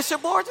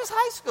 Bishop Borges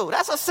High School.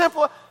 That's a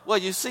simple. Well,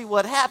 you see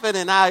what happened,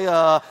 and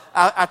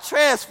I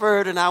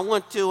transferred, and I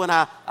went to, and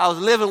I was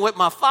living with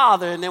my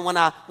father, and then when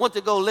I went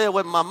to go live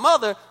with my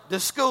mother, the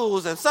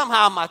schools, and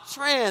somehow my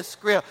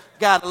transcript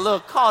got a little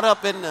caught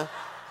up in the.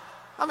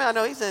 I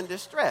know he's in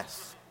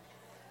distress.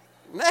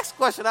 Next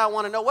question, I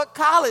want to know, what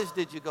college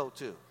did you go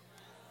to?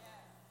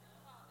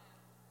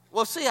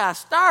 Well, see, I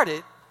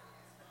started.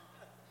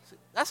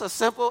 That's a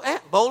simple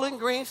Bowling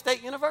Green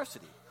State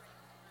University.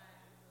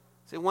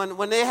 See,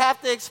 when they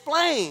have to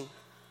explain,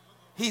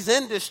 he's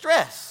in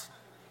distress.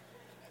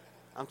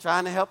 I'm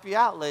trying to help you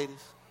out,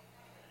 ladies.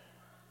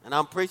 And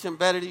I'm preaching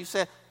better than you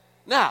said.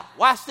 Now,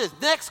 watch this.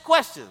 Next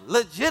question.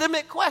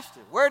 Legitimate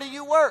question. Where do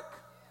you work?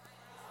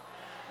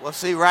 Well,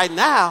 see, right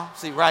now.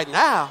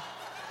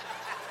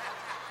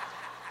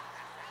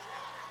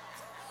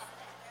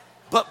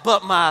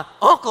 But my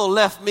uncle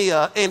left me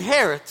an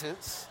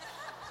inheritance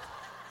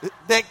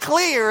that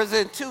clears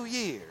in 2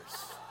 years.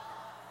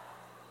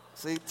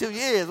 See, 2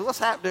 years, what's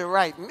happening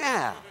right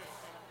now?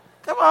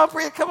 Come on,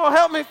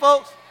 help me,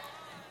 folks.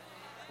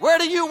 Where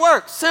do you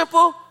work?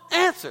 Simple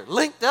answer.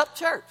 Linked Up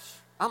Church.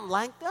 I'm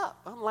linked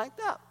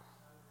up.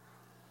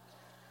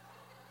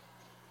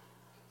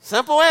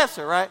 Simple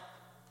answer, right?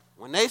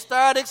 When they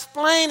start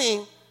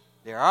explaining,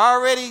 they're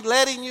already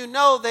letting you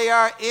know they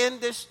are in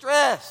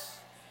distress.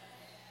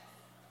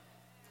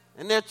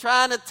 And they're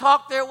trying to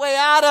talk their way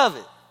out of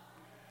it.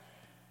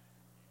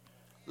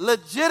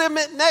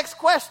 Legitimate next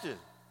question.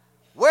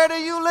 Where do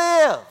you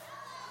live?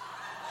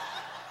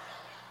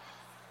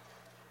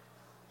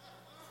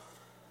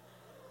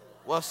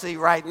 Well, see,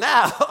 right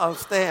now, I'm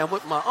staying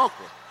with my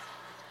uncle.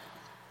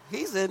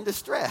 He's in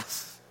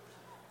distress.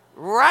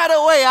 Right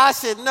away, I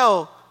should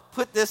know,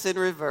 put this in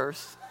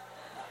reverse.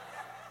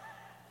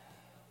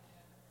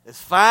 As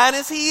fine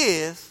as he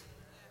is,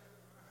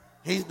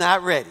 he's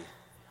not ready.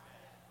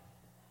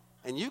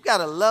 And you got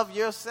to love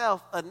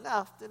yourself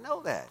enough to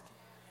know that.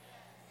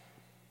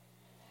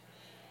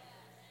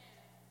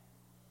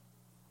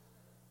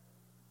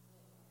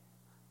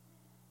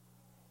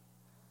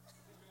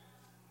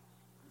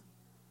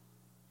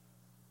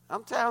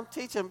 I'm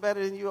teaching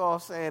better than you all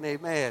saying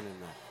amen.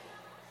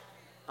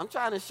 I'm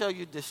trying to show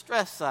you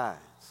distress signs.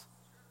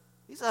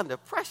 He's under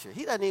pressure.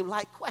 He doesn't even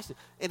like questions.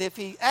 And if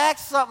he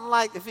asks something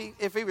like,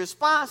 if he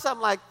responds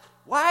something like,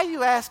 why are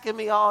you asking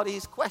me all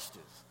these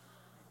questions?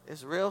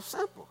 It's real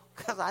simple,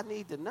 because I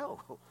need to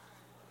know.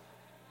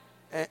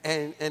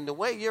 And the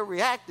way you're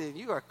reacting,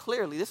 you are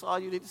clearly, this is all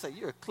you need to say,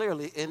 you are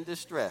clearly in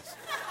distress.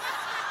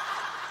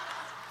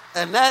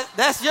 And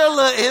that's your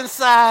little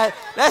inside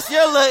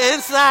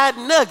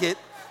nugget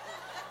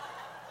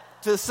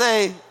to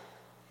say,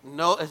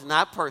 no, it's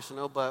not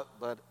personal, but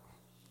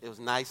it was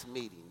nice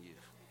meeting you.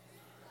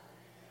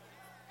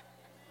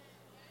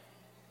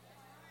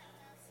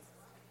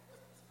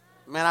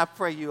 Man, I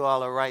pray you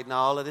all are writing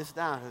all of this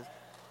down.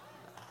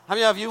 How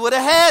many of you would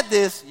have had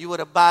this, you would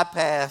have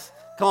bypassed,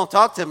 come on,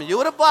 talk to me, you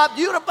would have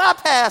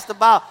bypassed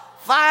about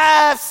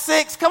 5,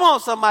 6, come on,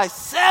 somebody,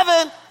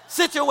 7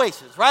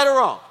 situations, right or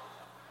wrong?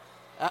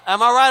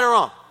 Am I right or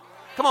wrong?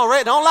 Come on,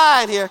 Ray, don't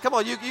lie in here. Come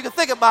on, you can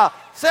think about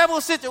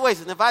several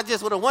situations. If I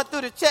just would have went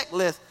through the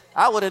checklist,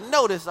 I would have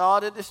noticed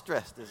all the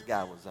distress this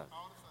guy was under.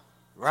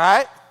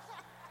 Right?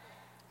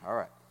 All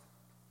right.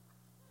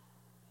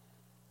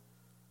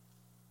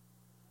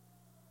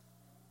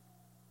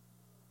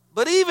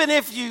 But even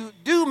if you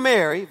do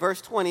marry,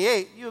 verse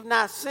 28, you have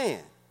not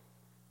sinned.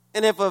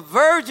 And if a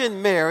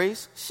virgin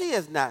marries, she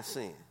has not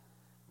sinned.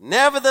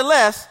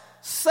 Nevertheless,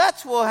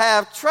 such will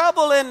have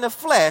trouble in the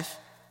flesh.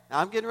 Now,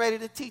 I'm getting ready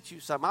to teach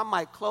you something. I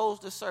might close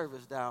the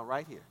service down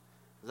right here,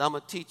 because I'm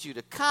going to teach you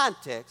the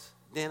context,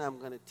 then I'm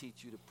going to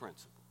teach you the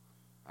principle.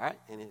 All right?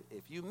 And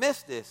if you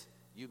missed this,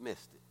 you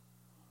missed it.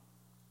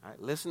 All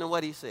right? Listen to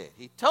what he said.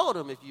 He told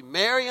them, if you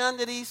marry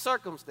under these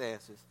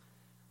circumstances,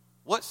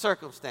 what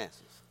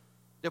circumstances?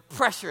 The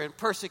pressure and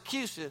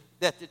persecution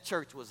that the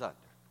church was under.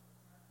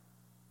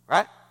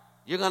 Right?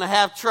 You're going to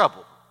have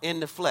trouble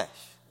in the flesh.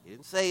 He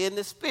didn't say in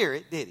the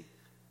spirit, did he?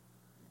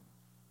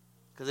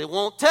 Because it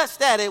won't touch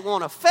that, it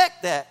won't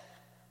affect that.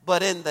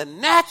 But in the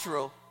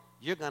natural,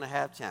 you're going to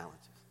have challenges.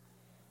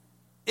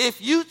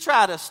 If you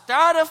try to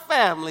start a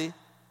family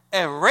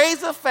and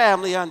raise a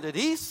family under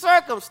these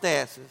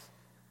circumstances,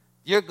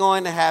 You're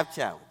going to have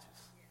challenges.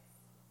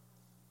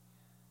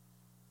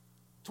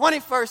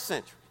 21st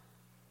century.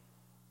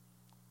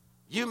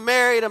 You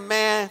married a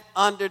man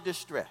under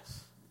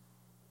distress.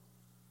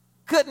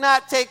 Could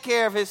not take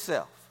care of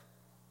himself.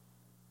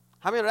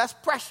 I mean, that's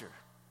pressure.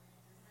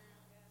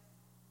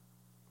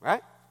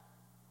 Right?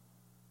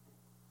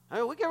 I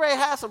mean, we get ready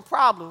to have some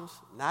problems,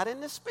 not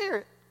in the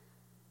spirit,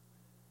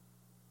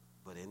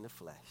 but in the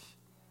flesh.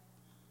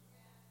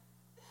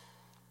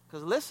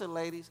 Because listen,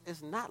 ladies,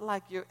 it's not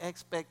like your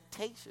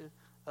expectation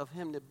of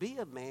him to be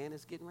a man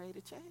is getting ready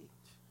to change.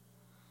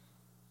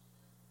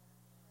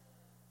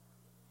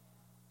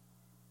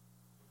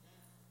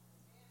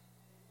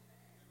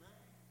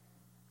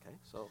 Okay,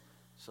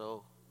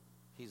 so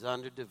he's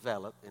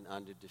underdeveloped and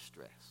under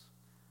distress.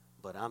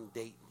 But I'm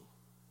dating him.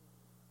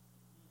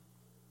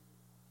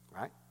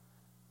 Right?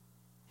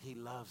 He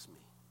loves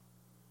me.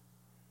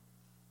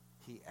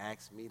 He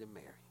asked me to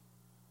marry.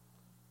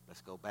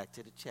 Let's go back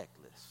to the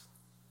checklist.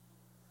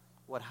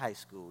 What high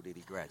school did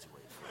he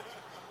graduate from?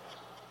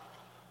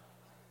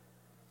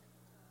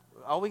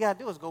 All we got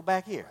to do is go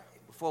back here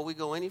before we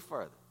go any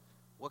further.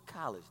 What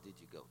college did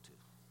you go to?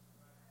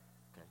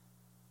 Okay.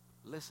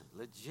 Listen,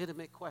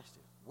 legitimate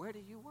question. Where do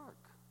you work?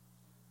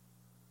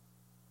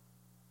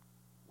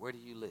 Where do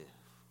you live?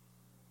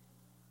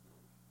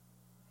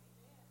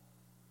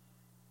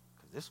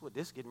 Because this is what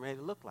this is getting ready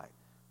to look like.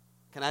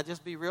 Can I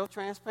just be real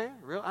transparent,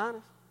 real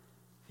honest?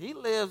 He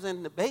lives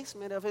in the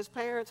basement of his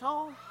parents'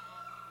 home.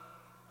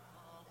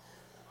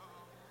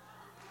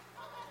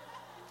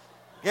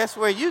 Guess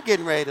where you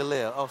getting ready to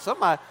live? Oh,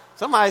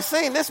 somebody's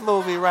seen this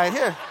movie right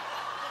here.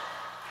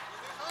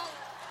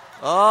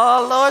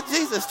 Oh, Lord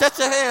Jesus, stretch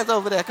your hands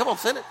over there. Come on,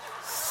 send it.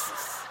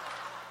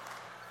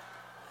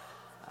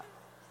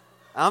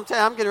 I'm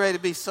telling you, I'm getting ready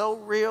to be so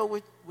real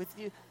with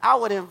you. I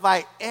would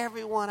invite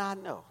everyone I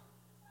know,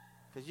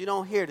 because you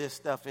don't hear this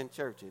stuff in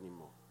church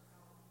anymore.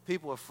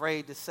 People are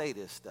afraid to say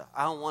this stuff.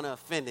 I don't want to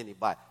offend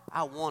anybody.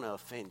 I want to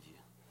offend you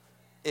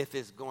if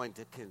it's going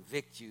to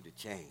convict you to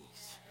change.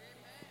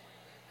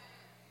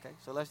 Okay,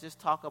 so let's just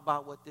talk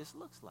about what this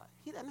looks like.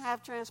 He doesn't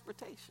have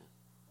transportation.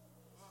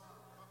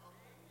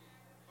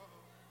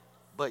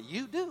 But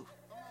you do.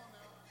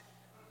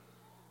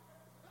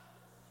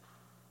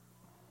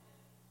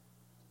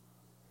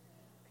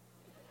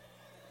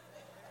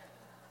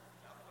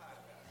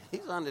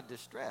 He's under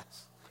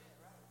distress.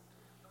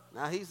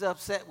 Now he's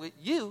upset with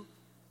you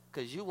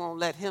because you won't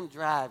let him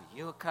drive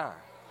your car.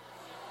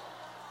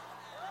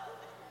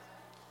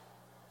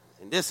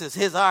 And this is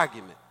his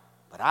argument.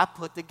 But I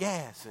put the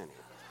gas in it.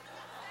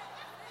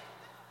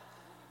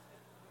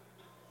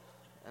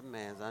 That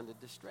man's under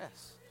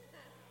distress.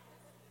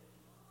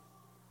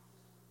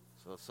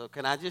 So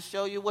can I just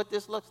show you what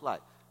this looks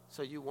like?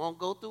 So you won't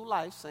go through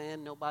life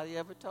saying nobody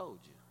ever told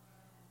you.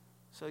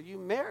 So you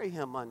marry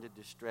him under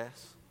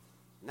distress.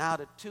 Now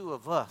the two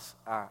of us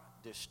are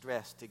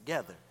distressed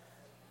together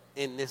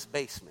in this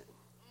basement.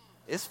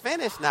 It's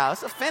finished now.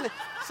 It's a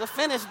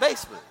finished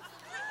basement.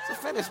 It's a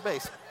finished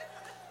basement.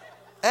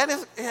 And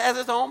it has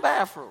its own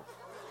bathroom.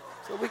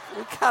 So we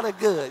kind of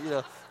good, you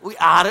know. We're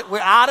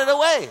out of the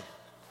way.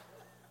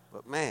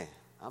 But man,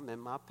 I'm in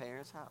my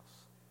parents' house.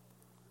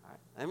 All right.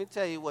 Let me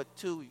tell you what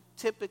two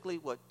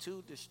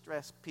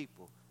distressed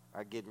people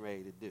are getting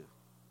ready to do.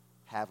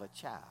 Have a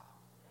child.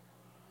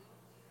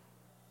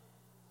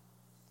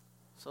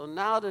 So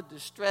now the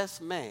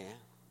distressed man,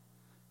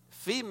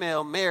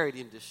 female married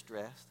in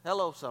distress.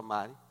 Hello,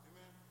 somebody. Amen.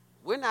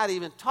 We're not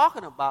even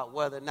talking about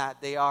whether or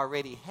not they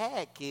already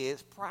had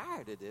kids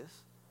prior to this.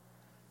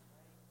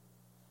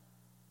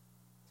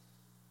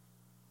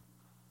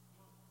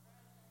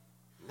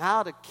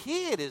 Now the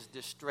kid is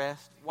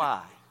distressed.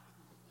 Why?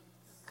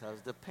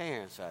 Because the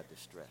parents are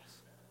distressed.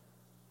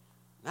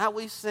 Now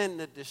we send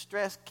the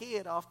distressed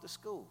kid off to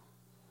school.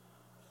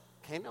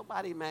 Can't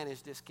nobody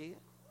manage this kid.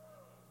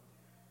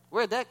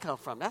 Where'd that come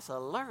from? That's a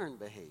learned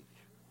behavior.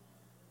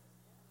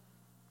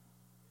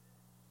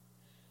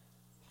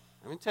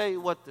 Let me tell you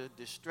what the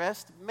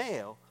distressed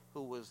male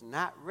who was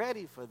not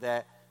ready for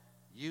that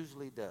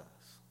usually does.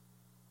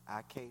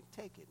 I can't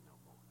take it no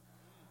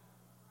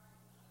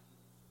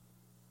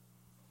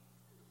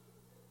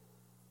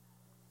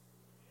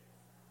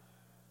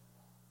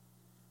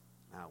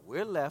more. Now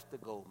we're left to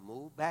go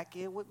move back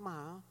in with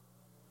mom,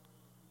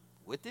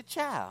 with the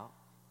child,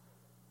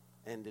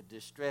 and the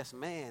distressed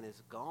man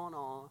is gone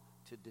on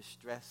to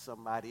distress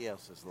somebody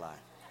else's life.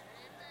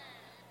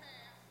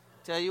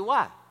 Tell you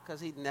why?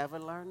 Because he never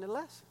learned the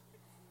lesson.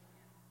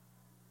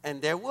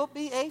 And there will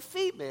be a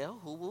female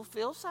who will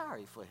feel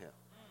sorry for him.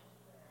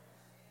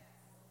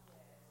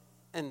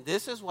 And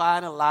this is why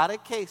in a lot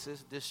of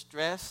cases,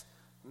 distressed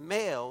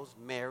males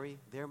marry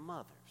their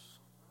mothers.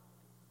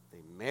 They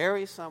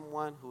marry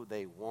someone who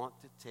they want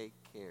to take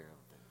care of them.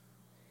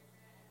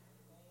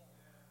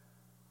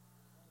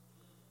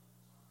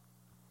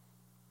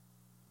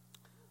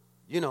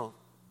 You know,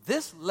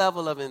 this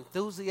level of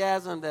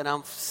enthusiasm that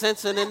I'm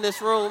sensing in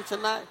this room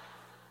tonight,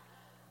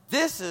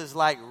 this is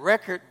like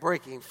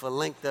record-breaking for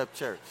Linked Up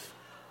Church.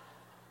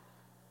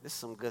 This is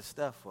some good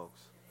stuff, folks.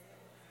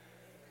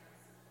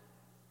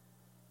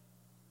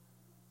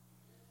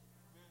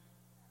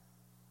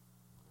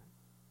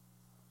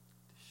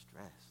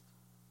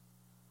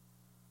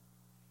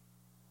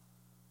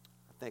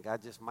 think I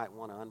just might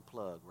want to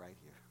unplug right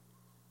here.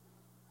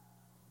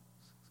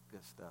 It's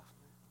good stuff,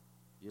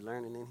 man. You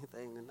learning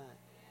anything tonight?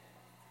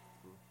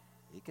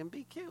 He can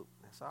be cute.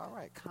 That's all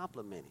right.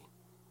 Compliment him.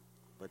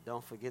 But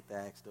don't forget to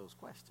ask those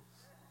questions.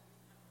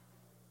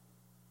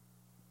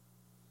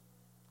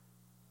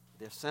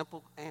 They're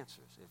simple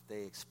answers. If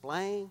they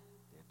explain,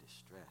 they're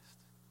distressed.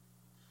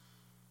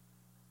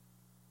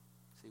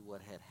 See,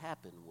 what had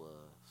happened was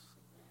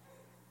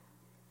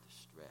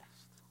distressed.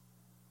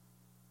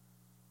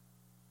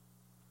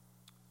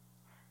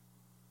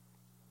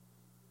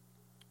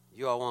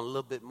 You all want a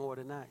little bit more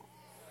tonight?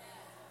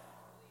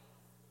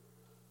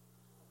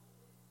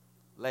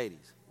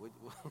 Ladies,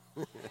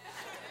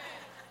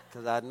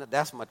 because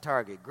that's my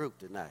target group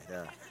tonight.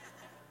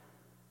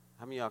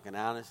 How many of y'all can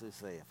honestly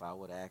say if I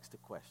would have asked the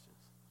questions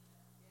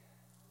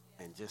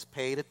and just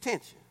paid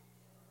attention,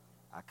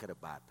 I could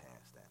have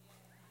bypassed that?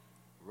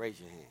 Raise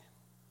your hand.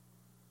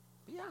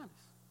 Be honest.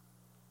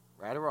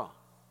 Right or wrong?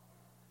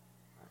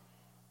 Right.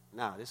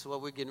 Now, this is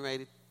what we're getting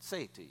ready to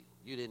say to you.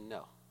 You didn't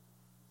know,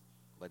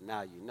 but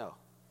now you know.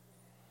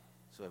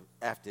 So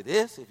after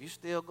this, if you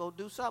still go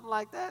do something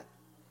like that,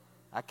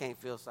 I can't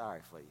feel sorry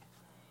for you.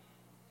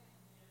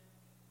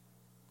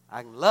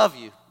 I can love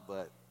you,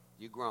 but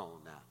you're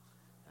grown now.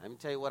 Let me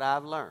tell you what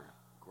I've learned.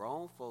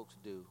 Grown folks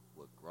do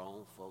what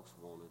grown folks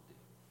want to do.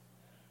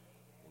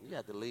 And you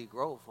have to leave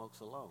grown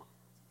folks alone.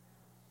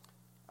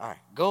 All right,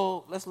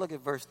 let's look at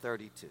verse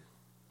 32.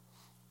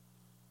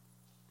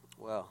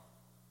 Well,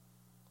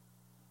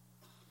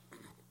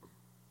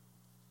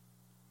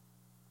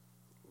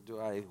 do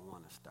I even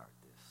want to start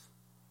this?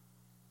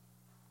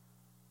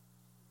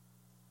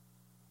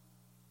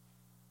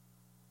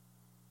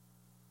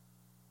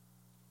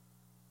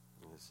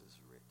 This is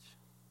rich.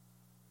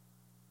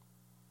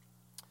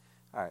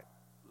 All right,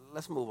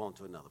 let's move on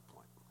to another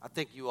point. I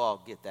think you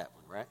all get that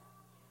one, right?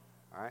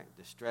 All right,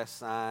 distress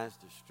signs,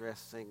 distress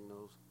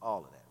signals,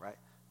 all of that, right?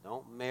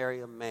 Don't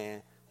marry a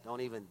man. Don't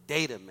even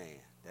date a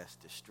man that's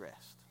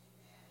distressed.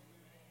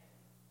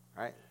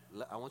 All right,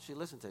 I want you to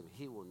listen to me.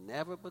 He will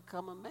never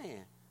become a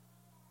man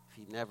if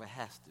he never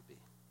has to be.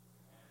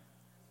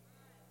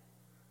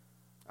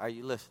 Are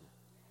you listening?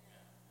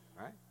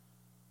 All right?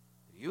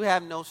 If you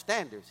have no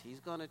standards, he's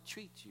going to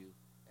treat you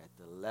at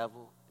the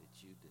level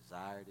that you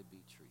desire to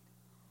be treated.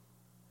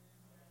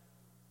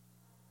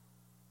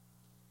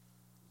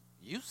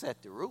 You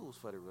set the rules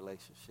for the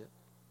relationship.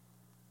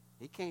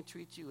 He can't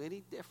treat you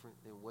any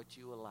different than what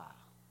you allow.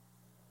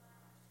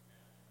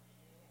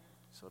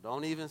 So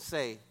don't even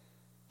say,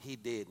 he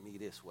did me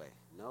this way.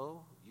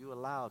 No, you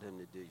allowed him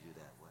to do you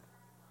that way.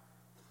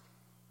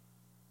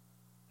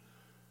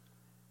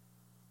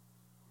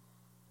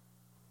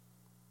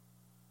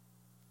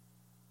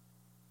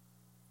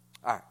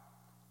 All right,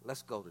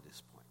 let's go to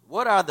this point.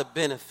 What are the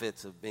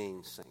benefits of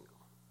being single?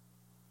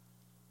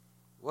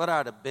 What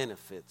are the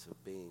benefits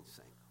of being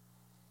single?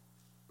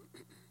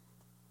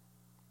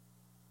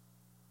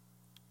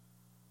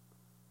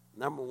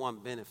 Number one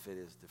benefit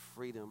is the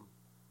freedom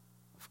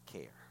of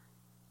care.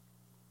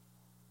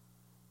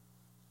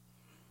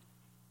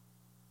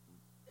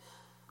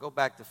 Go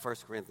back to 1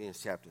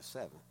 Corinthians chapter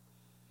 7,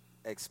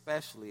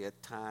 especially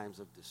at times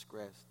of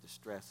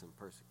distress and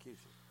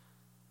persecution.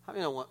 How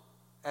many know,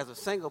 as a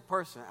single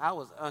person, I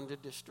was under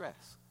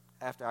distress.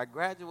 After I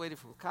graduated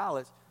from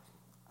college,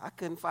 I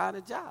couldn't find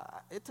a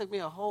job. It took me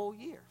a whole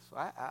year. So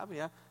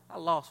I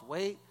lost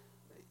weight.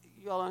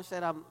 You all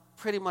understand I'm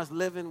pretty much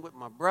living with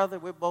my brother.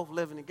 We're both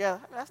living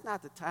together. That's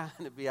not the time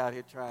to be out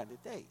here trying to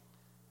date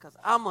because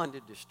I'm under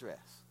distress,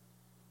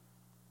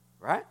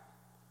 right?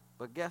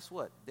 But guess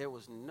what? There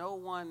was no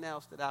one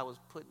else that I was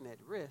putting at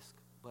risk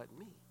but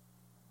me.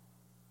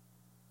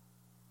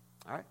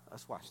 All right,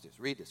 let's watch this.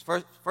 Read this.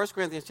 1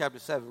 Corinthians chapter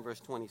 7,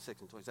 verse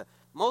 26 and 27.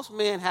 Most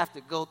men have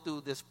to go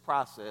through this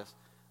process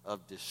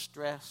of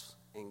distress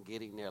and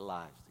getting their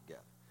lives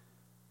together.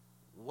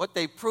 What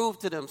they prove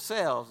to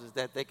themselves is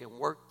that they can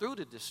work through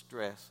the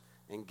distress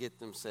and get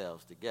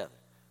themselves together.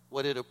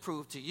 What it'll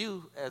prove to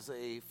you as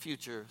a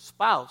future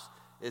spouse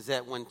is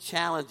that when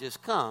challenges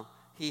come,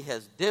 he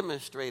has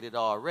demonstrated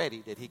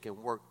already that he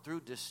can work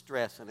through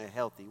distress in a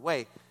healthy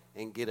way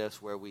and get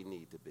us where we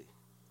need to be.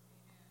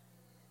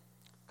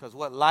 Because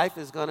what life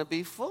is going to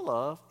be full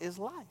of is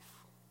life.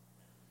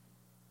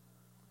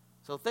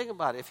 So think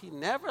about it. If he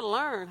never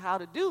learned how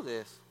to do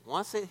this,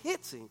 once it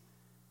hits him,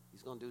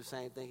 he's going to do the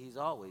same thing he's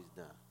always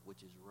done,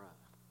 which is run.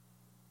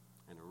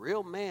 And a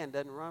real man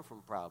doesn't run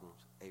from problems.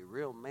 A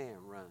real man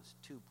runs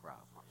to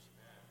problems.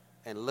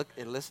 And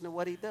listen to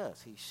what he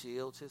does. He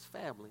shields his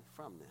family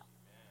from them.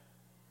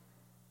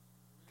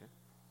 Okay?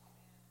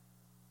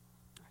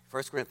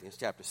 1 Corinthians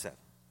chapter 7.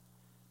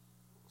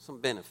 Some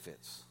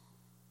benefits.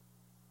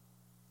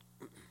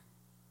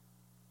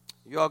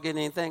 You all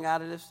getting anything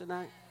out of this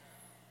tonight?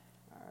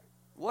 All right.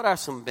 What are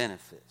some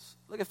benefits?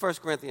 Look at 1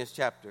 Corinthians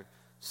chapter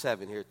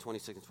 7 here,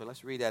 26 and 20.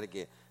 Let's read that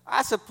again.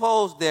 I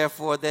suppose,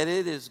 therefore, that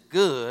it is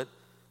good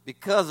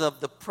because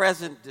of the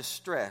present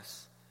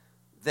distress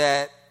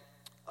that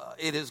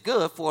it is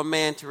good for a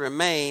man to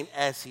remain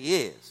as he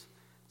is.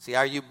 See,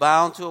 are you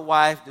bound to a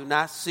wife? Do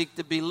not seek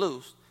to be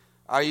loosed.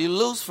 Are you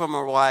loose from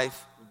a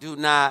wife? Do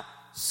not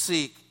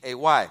seek a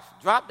wife.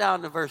 Drop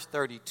down to verse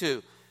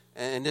 32,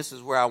 and this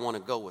is where I want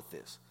to go with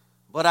this.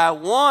 But I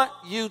want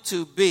you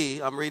to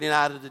be, I'm reading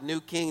out of the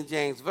New King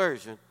James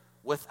Version,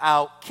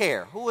 without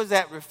care. Who is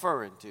that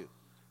referring to?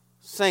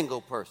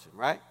 Single person,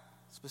 right?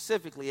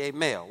 Specifically a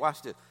male.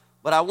 Watch this.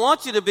 But I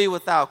want you to be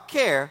without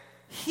care.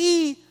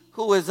 He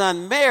who is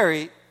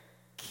unmarried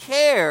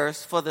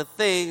cares for the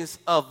things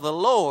of the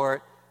Lord,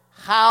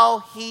 how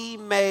he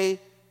may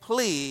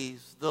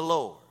please the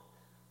Lord.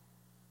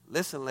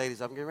 Listen, ladies,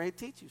 I'm getting ready to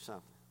teach you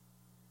something.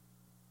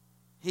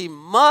 He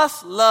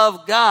must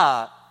love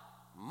God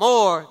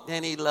more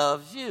than he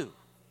loves you.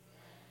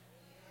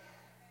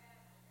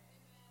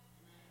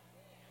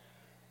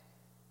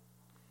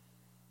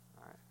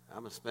 All right, I'm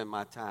going to spend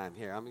my time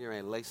here. I'm getting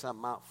ready to lay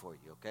something out for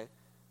you, okay?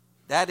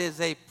 That is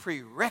a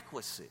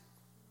prerequisite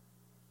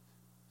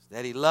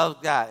that he loves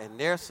God. And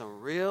there's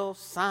some real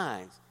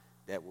signs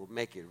that will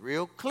make it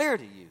real clear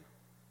to you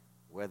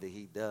whether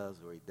he does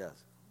or he doesn't.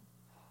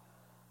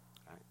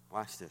 All right,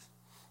 watch this. It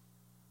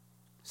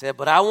said,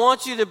 but I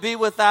want you to be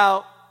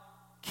without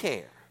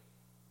care.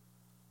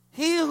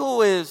 He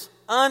who is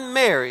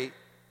unmarried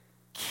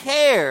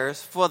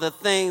cares for the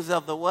things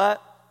of the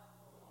what?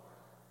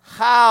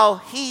 How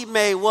he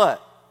may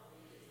what?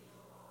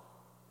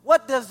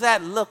 What does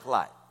that look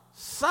like?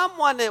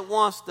 Someone that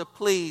wants to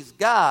please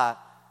God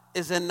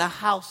is in the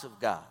house of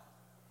God.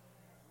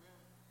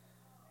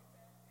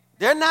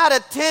 They're not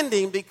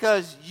attending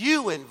because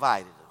you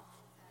invited them.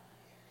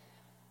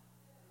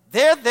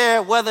 They're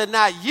there whether or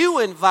not you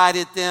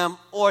invited them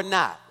or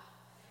not.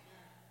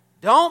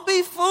 Don't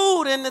be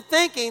fooled into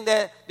thinking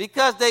that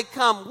because they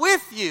come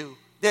with you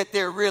that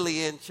they're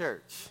really in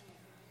church.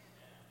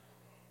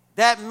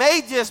 That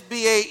may just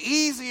be an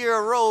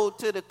easier road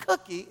to the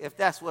cookie if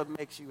that's what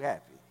makes you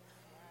happy.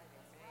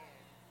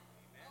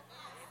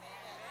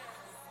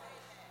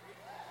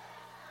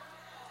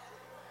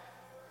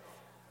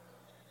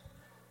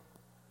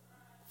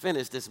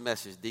 Finish this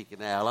message,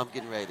 Deacon Al. I'm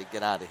getting ready to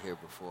get out of here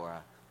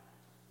before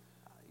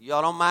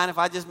y'all don't mind if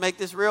I just make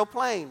this real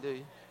plain, do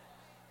you?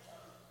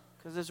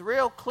 Because it's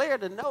real clear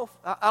to know.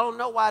 I don't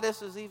know why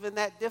this is even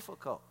that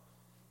difficult.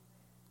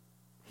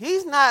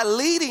 He's not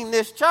leading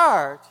this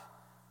charge.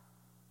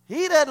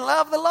 He doesn't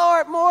love the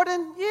Lord more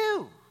than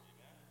you,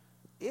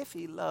 if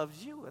he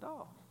loves you at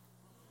all.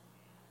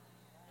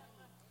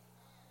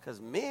 Because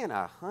men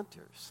are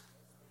hunters.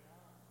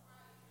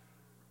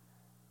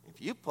 If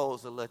you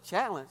pose a little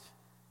challenge,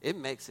 it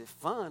makes it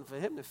fun for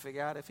him to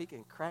figure out if he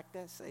can crack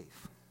that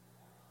safe.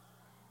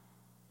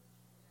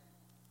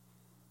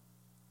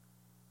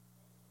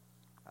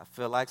 I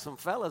feel like some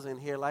fellas in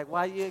here like,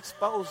 why are you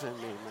exposing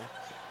me, man?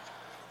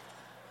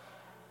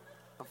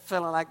 I'm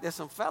feeling like there's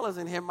some fellas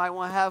in here might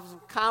want to have some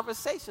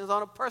conversations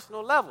on a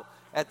personal level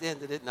at the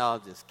end of it. No,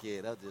 I'm just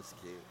kidding. Okay,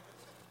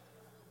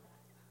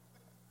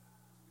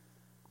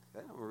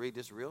 I'm going to read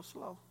this real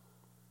slow.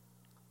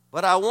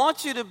 But I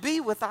want you to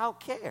be without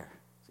care.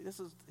 See, this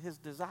is his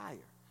desire.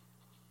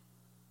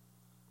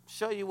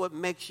 Show you what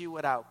makes you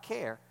without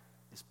care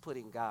is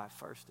putting God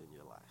first in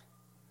your life.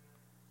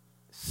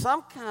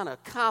 Some kind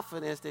of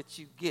confidence that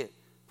you get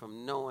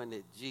from knowing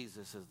that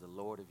Jesus is the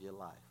Lord of your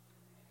life.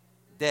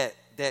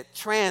 That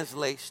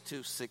translates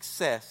to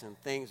success and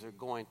things are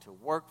going to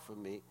work for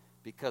me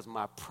because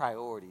my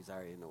priorities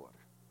are in order.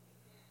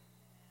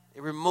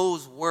 It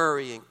removes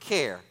worry and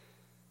care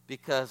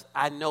because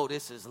I know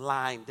this is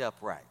lined up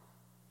right.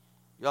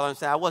 You know what I'm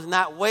saying? I was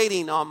not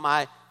waiting on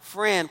my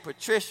friend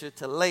Patricia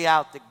to lay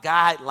out the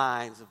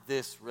guidelines of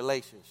this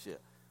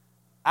relationship.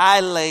 I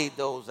laid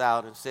those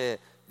out and said,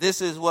 this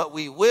is what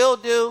we will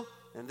do,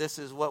 and this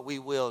is what we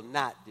will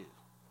not do.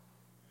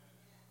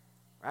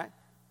 Right?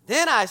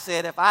 Then I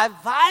said, if I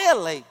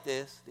violate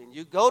this, then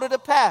you go to the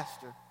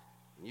pastor,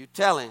 and you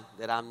tell him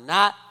that I'm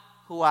not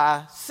who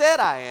I said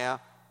I am.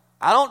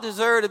 I don't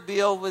deserve to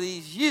be over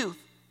these youth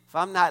if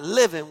I'm not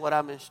living what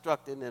I'm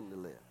instructing them to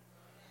live.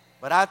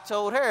 But I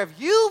told her, if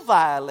you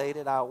violate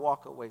it, I'll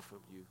walk away from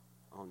you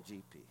on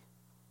GP.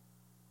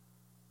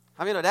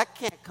 I mean, that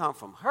can't come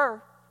from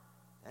her.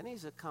 That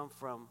needs to come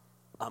from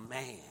a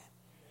man.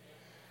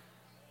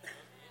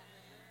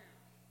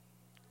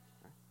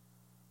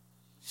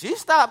 She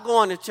stopped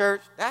going to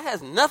church. That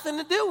has nothing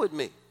to do with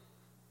me.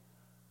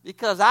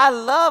 Because I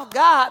love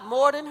God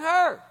more than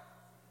her.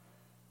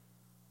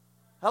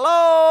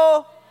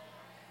 Hello?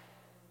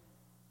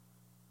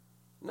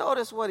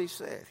 Notice what he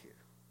said here.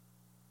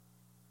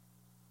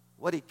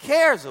 What he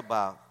cares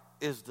about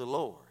is the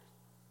Lord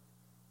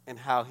and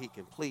how he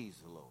can please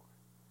the Lord.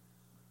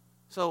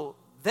 So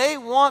they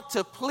want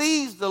to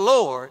please the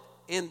Lord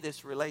in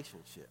this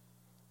relationship.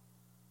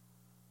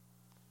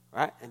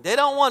 Right? And they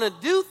don't want to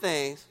do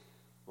things,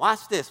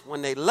 watch this,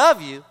 when they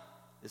love you,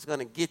 it's going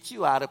to get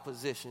you out of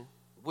position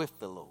with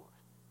the Lord.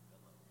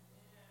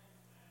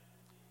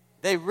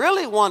 They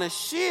really want to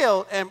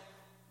shield and,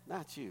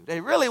 not you, they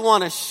really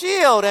want to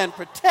shield and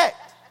protect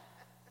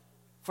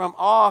from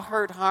all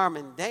hurt, harm,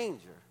 and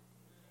danger.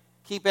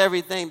 keep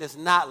everything that's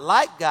not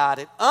like God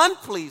and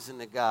unpleasing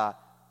to God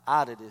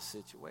out of this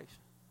situation.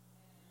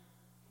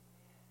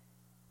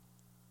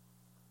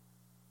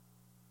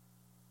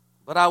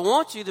 But I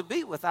want you to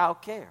be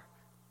without care.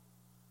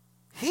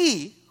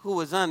 He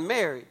who is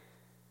unmarried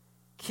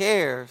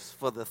cares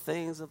for the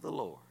things of the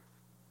Lord,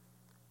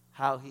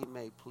 how he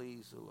may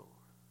please the Lord.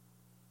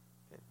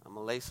 Okay, I'm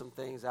going to lay some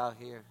things out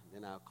here,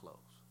 then I'll close.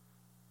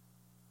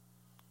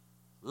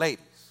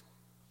 Ladies,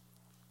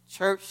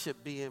 church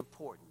should be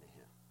important to him.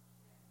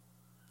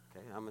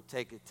 Okay, I'm going to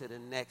take it to the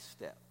next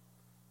step.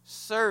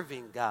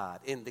 Serving God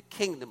in the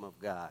kingdom of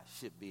God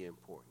should be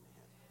important to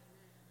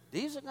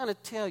him. These are going to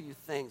tell you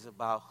things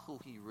about who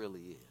he really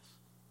is.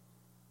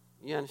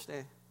 You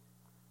understand?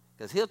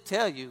 Because he'll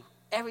tell you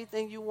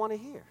everything you want to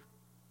hear.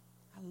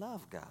 I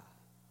love God.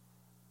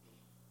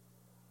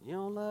 You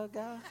don't love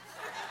God?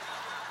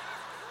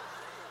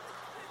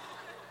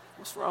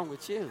 What's wrong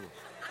with you?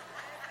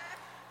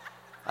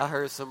 I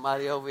heard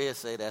somebody over here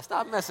say that.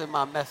 Stop messing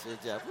my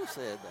message up. Who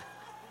said that?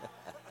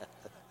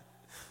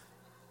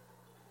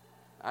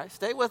 All right,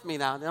 stay with me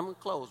now. Then I'm going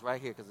to close right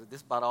here because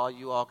this is about all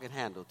you all can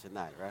handle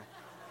tonight, right?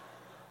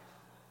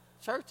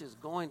 Church is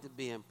going to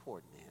be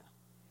important to him,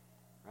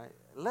 right?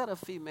 Let a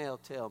female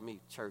tell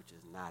me church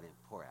is not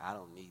important. I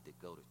don't need to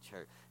go to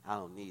church. I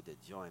don't need to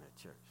join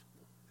a church.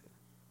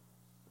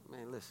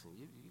 Man, listen,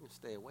 you can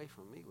stay away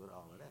from me with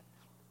all of that.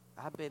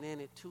 I've been in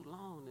it too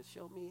long to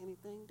show me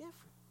anything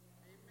different.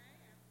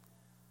 Amen.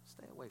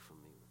 Stay away from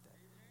me with that.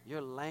 Amen.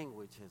 Your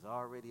language has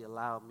already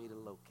allowed me to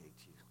locate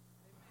you.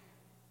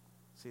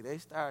 See, they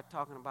started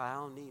talking about I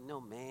don't need no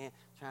man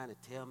trying to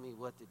tell me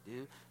what to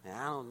do, and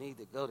I don't need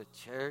to go to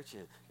church,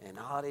 and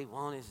all they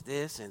want is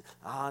this, and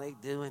all they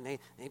do, and they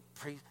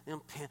preach and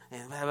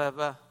blah, blah,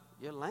 blah.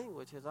 Your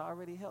language has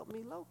already helped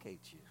me locate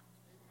you.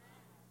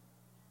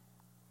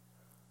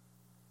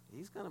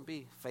 He's going to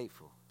be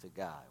faithful to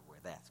God where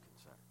that's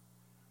concerned.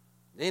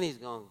 Then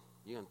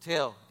you're going to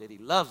tell that he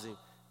loves him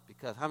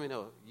because how many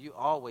know you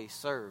always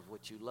serve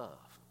what you love?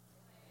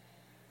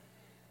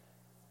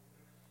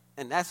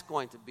 And that's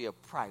going to be a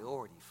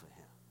priority for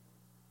him.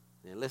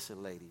 Now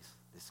listen, ladies,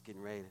 this is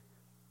getting ready.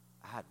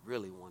 I'd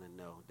really want to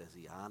know, does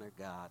he honor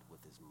God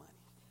with his money?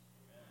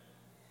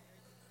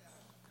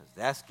 Because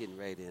that's getting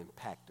ready to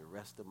impact the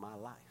rest of my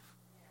life.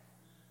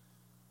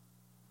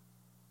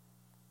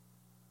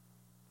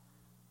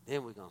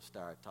 Then we're going to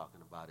start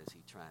talking about, is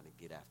he trying to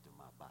get after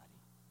my body?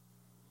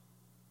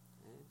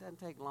 And it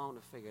doesn't take long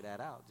to figure that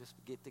out. Just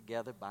get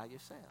together by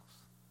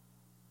yourselves.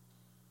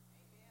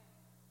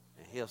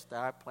 And he'll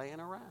start playing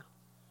around.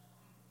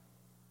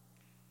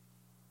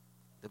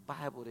 The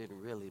Bible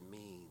didn't really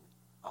mean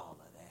all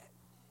of that.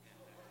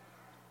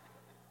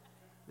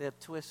 They'll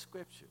twist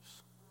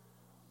scriptures.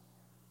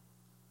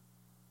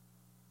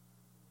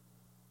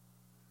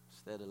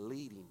 Instead of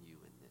leading you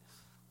in this.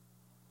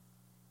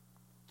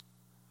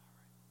 All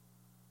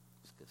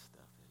right. It's good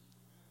stuff.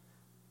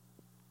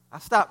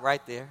 I'll stop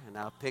right there, and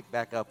I'll pick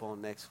back up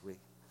on next week.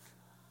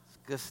 It's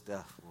good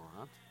stuff,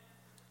 boy.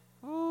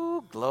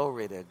 Ooh,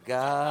 glory to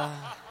God.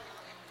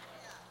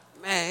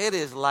 Man, it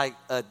is like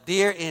a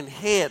deer in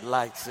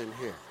headlights in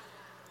here.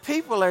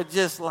 People are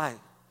just like,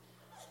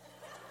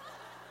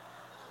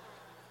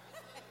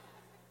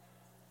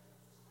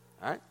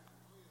 all right?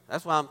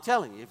 That's why I'm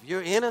telling you, if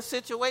you're in a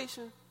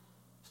situation,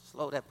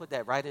 slow that, put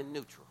that right in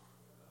neutral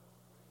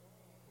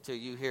until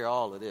you hear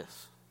all of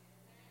this.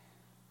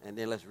 And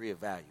then let's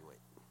reevaluate.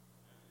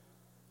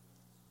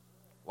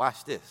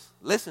 Watch this.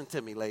 Listen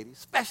to me, ladies,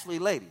 especially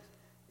ladies.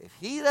 If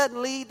he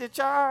doesn't lead the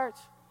charge,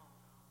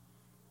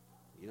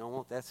 you don't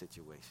want that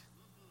situation.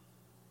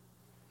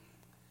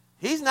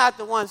 He's not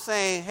the one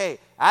saying, hey,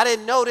 I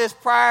didn't know this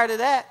prior to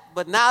that,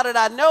 but now that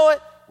I know it,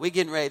 we're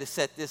getting ready to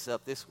set this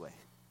up this way.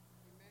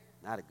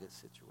 Not a good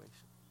situation.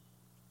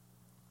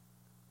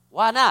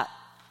 Why not?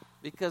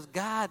 Because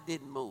God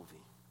didn't move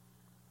him.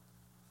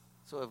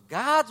 So if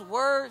God's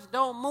words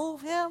don't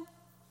move him,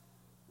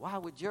 why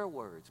would your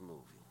words move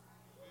him?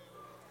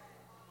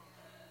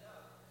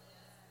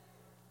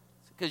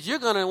 Because you're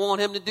going to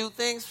want him to do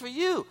things for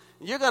you.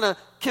 You're going to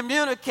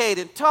communicate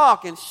and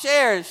talk and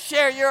share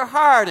your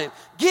heart and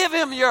give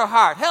him your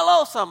heart.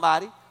 Hello,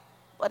 somebody.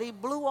 But he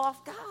blew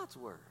off God's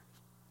word.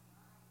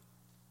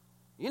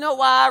 You know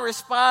why I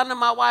respond to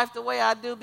my wife the way I do?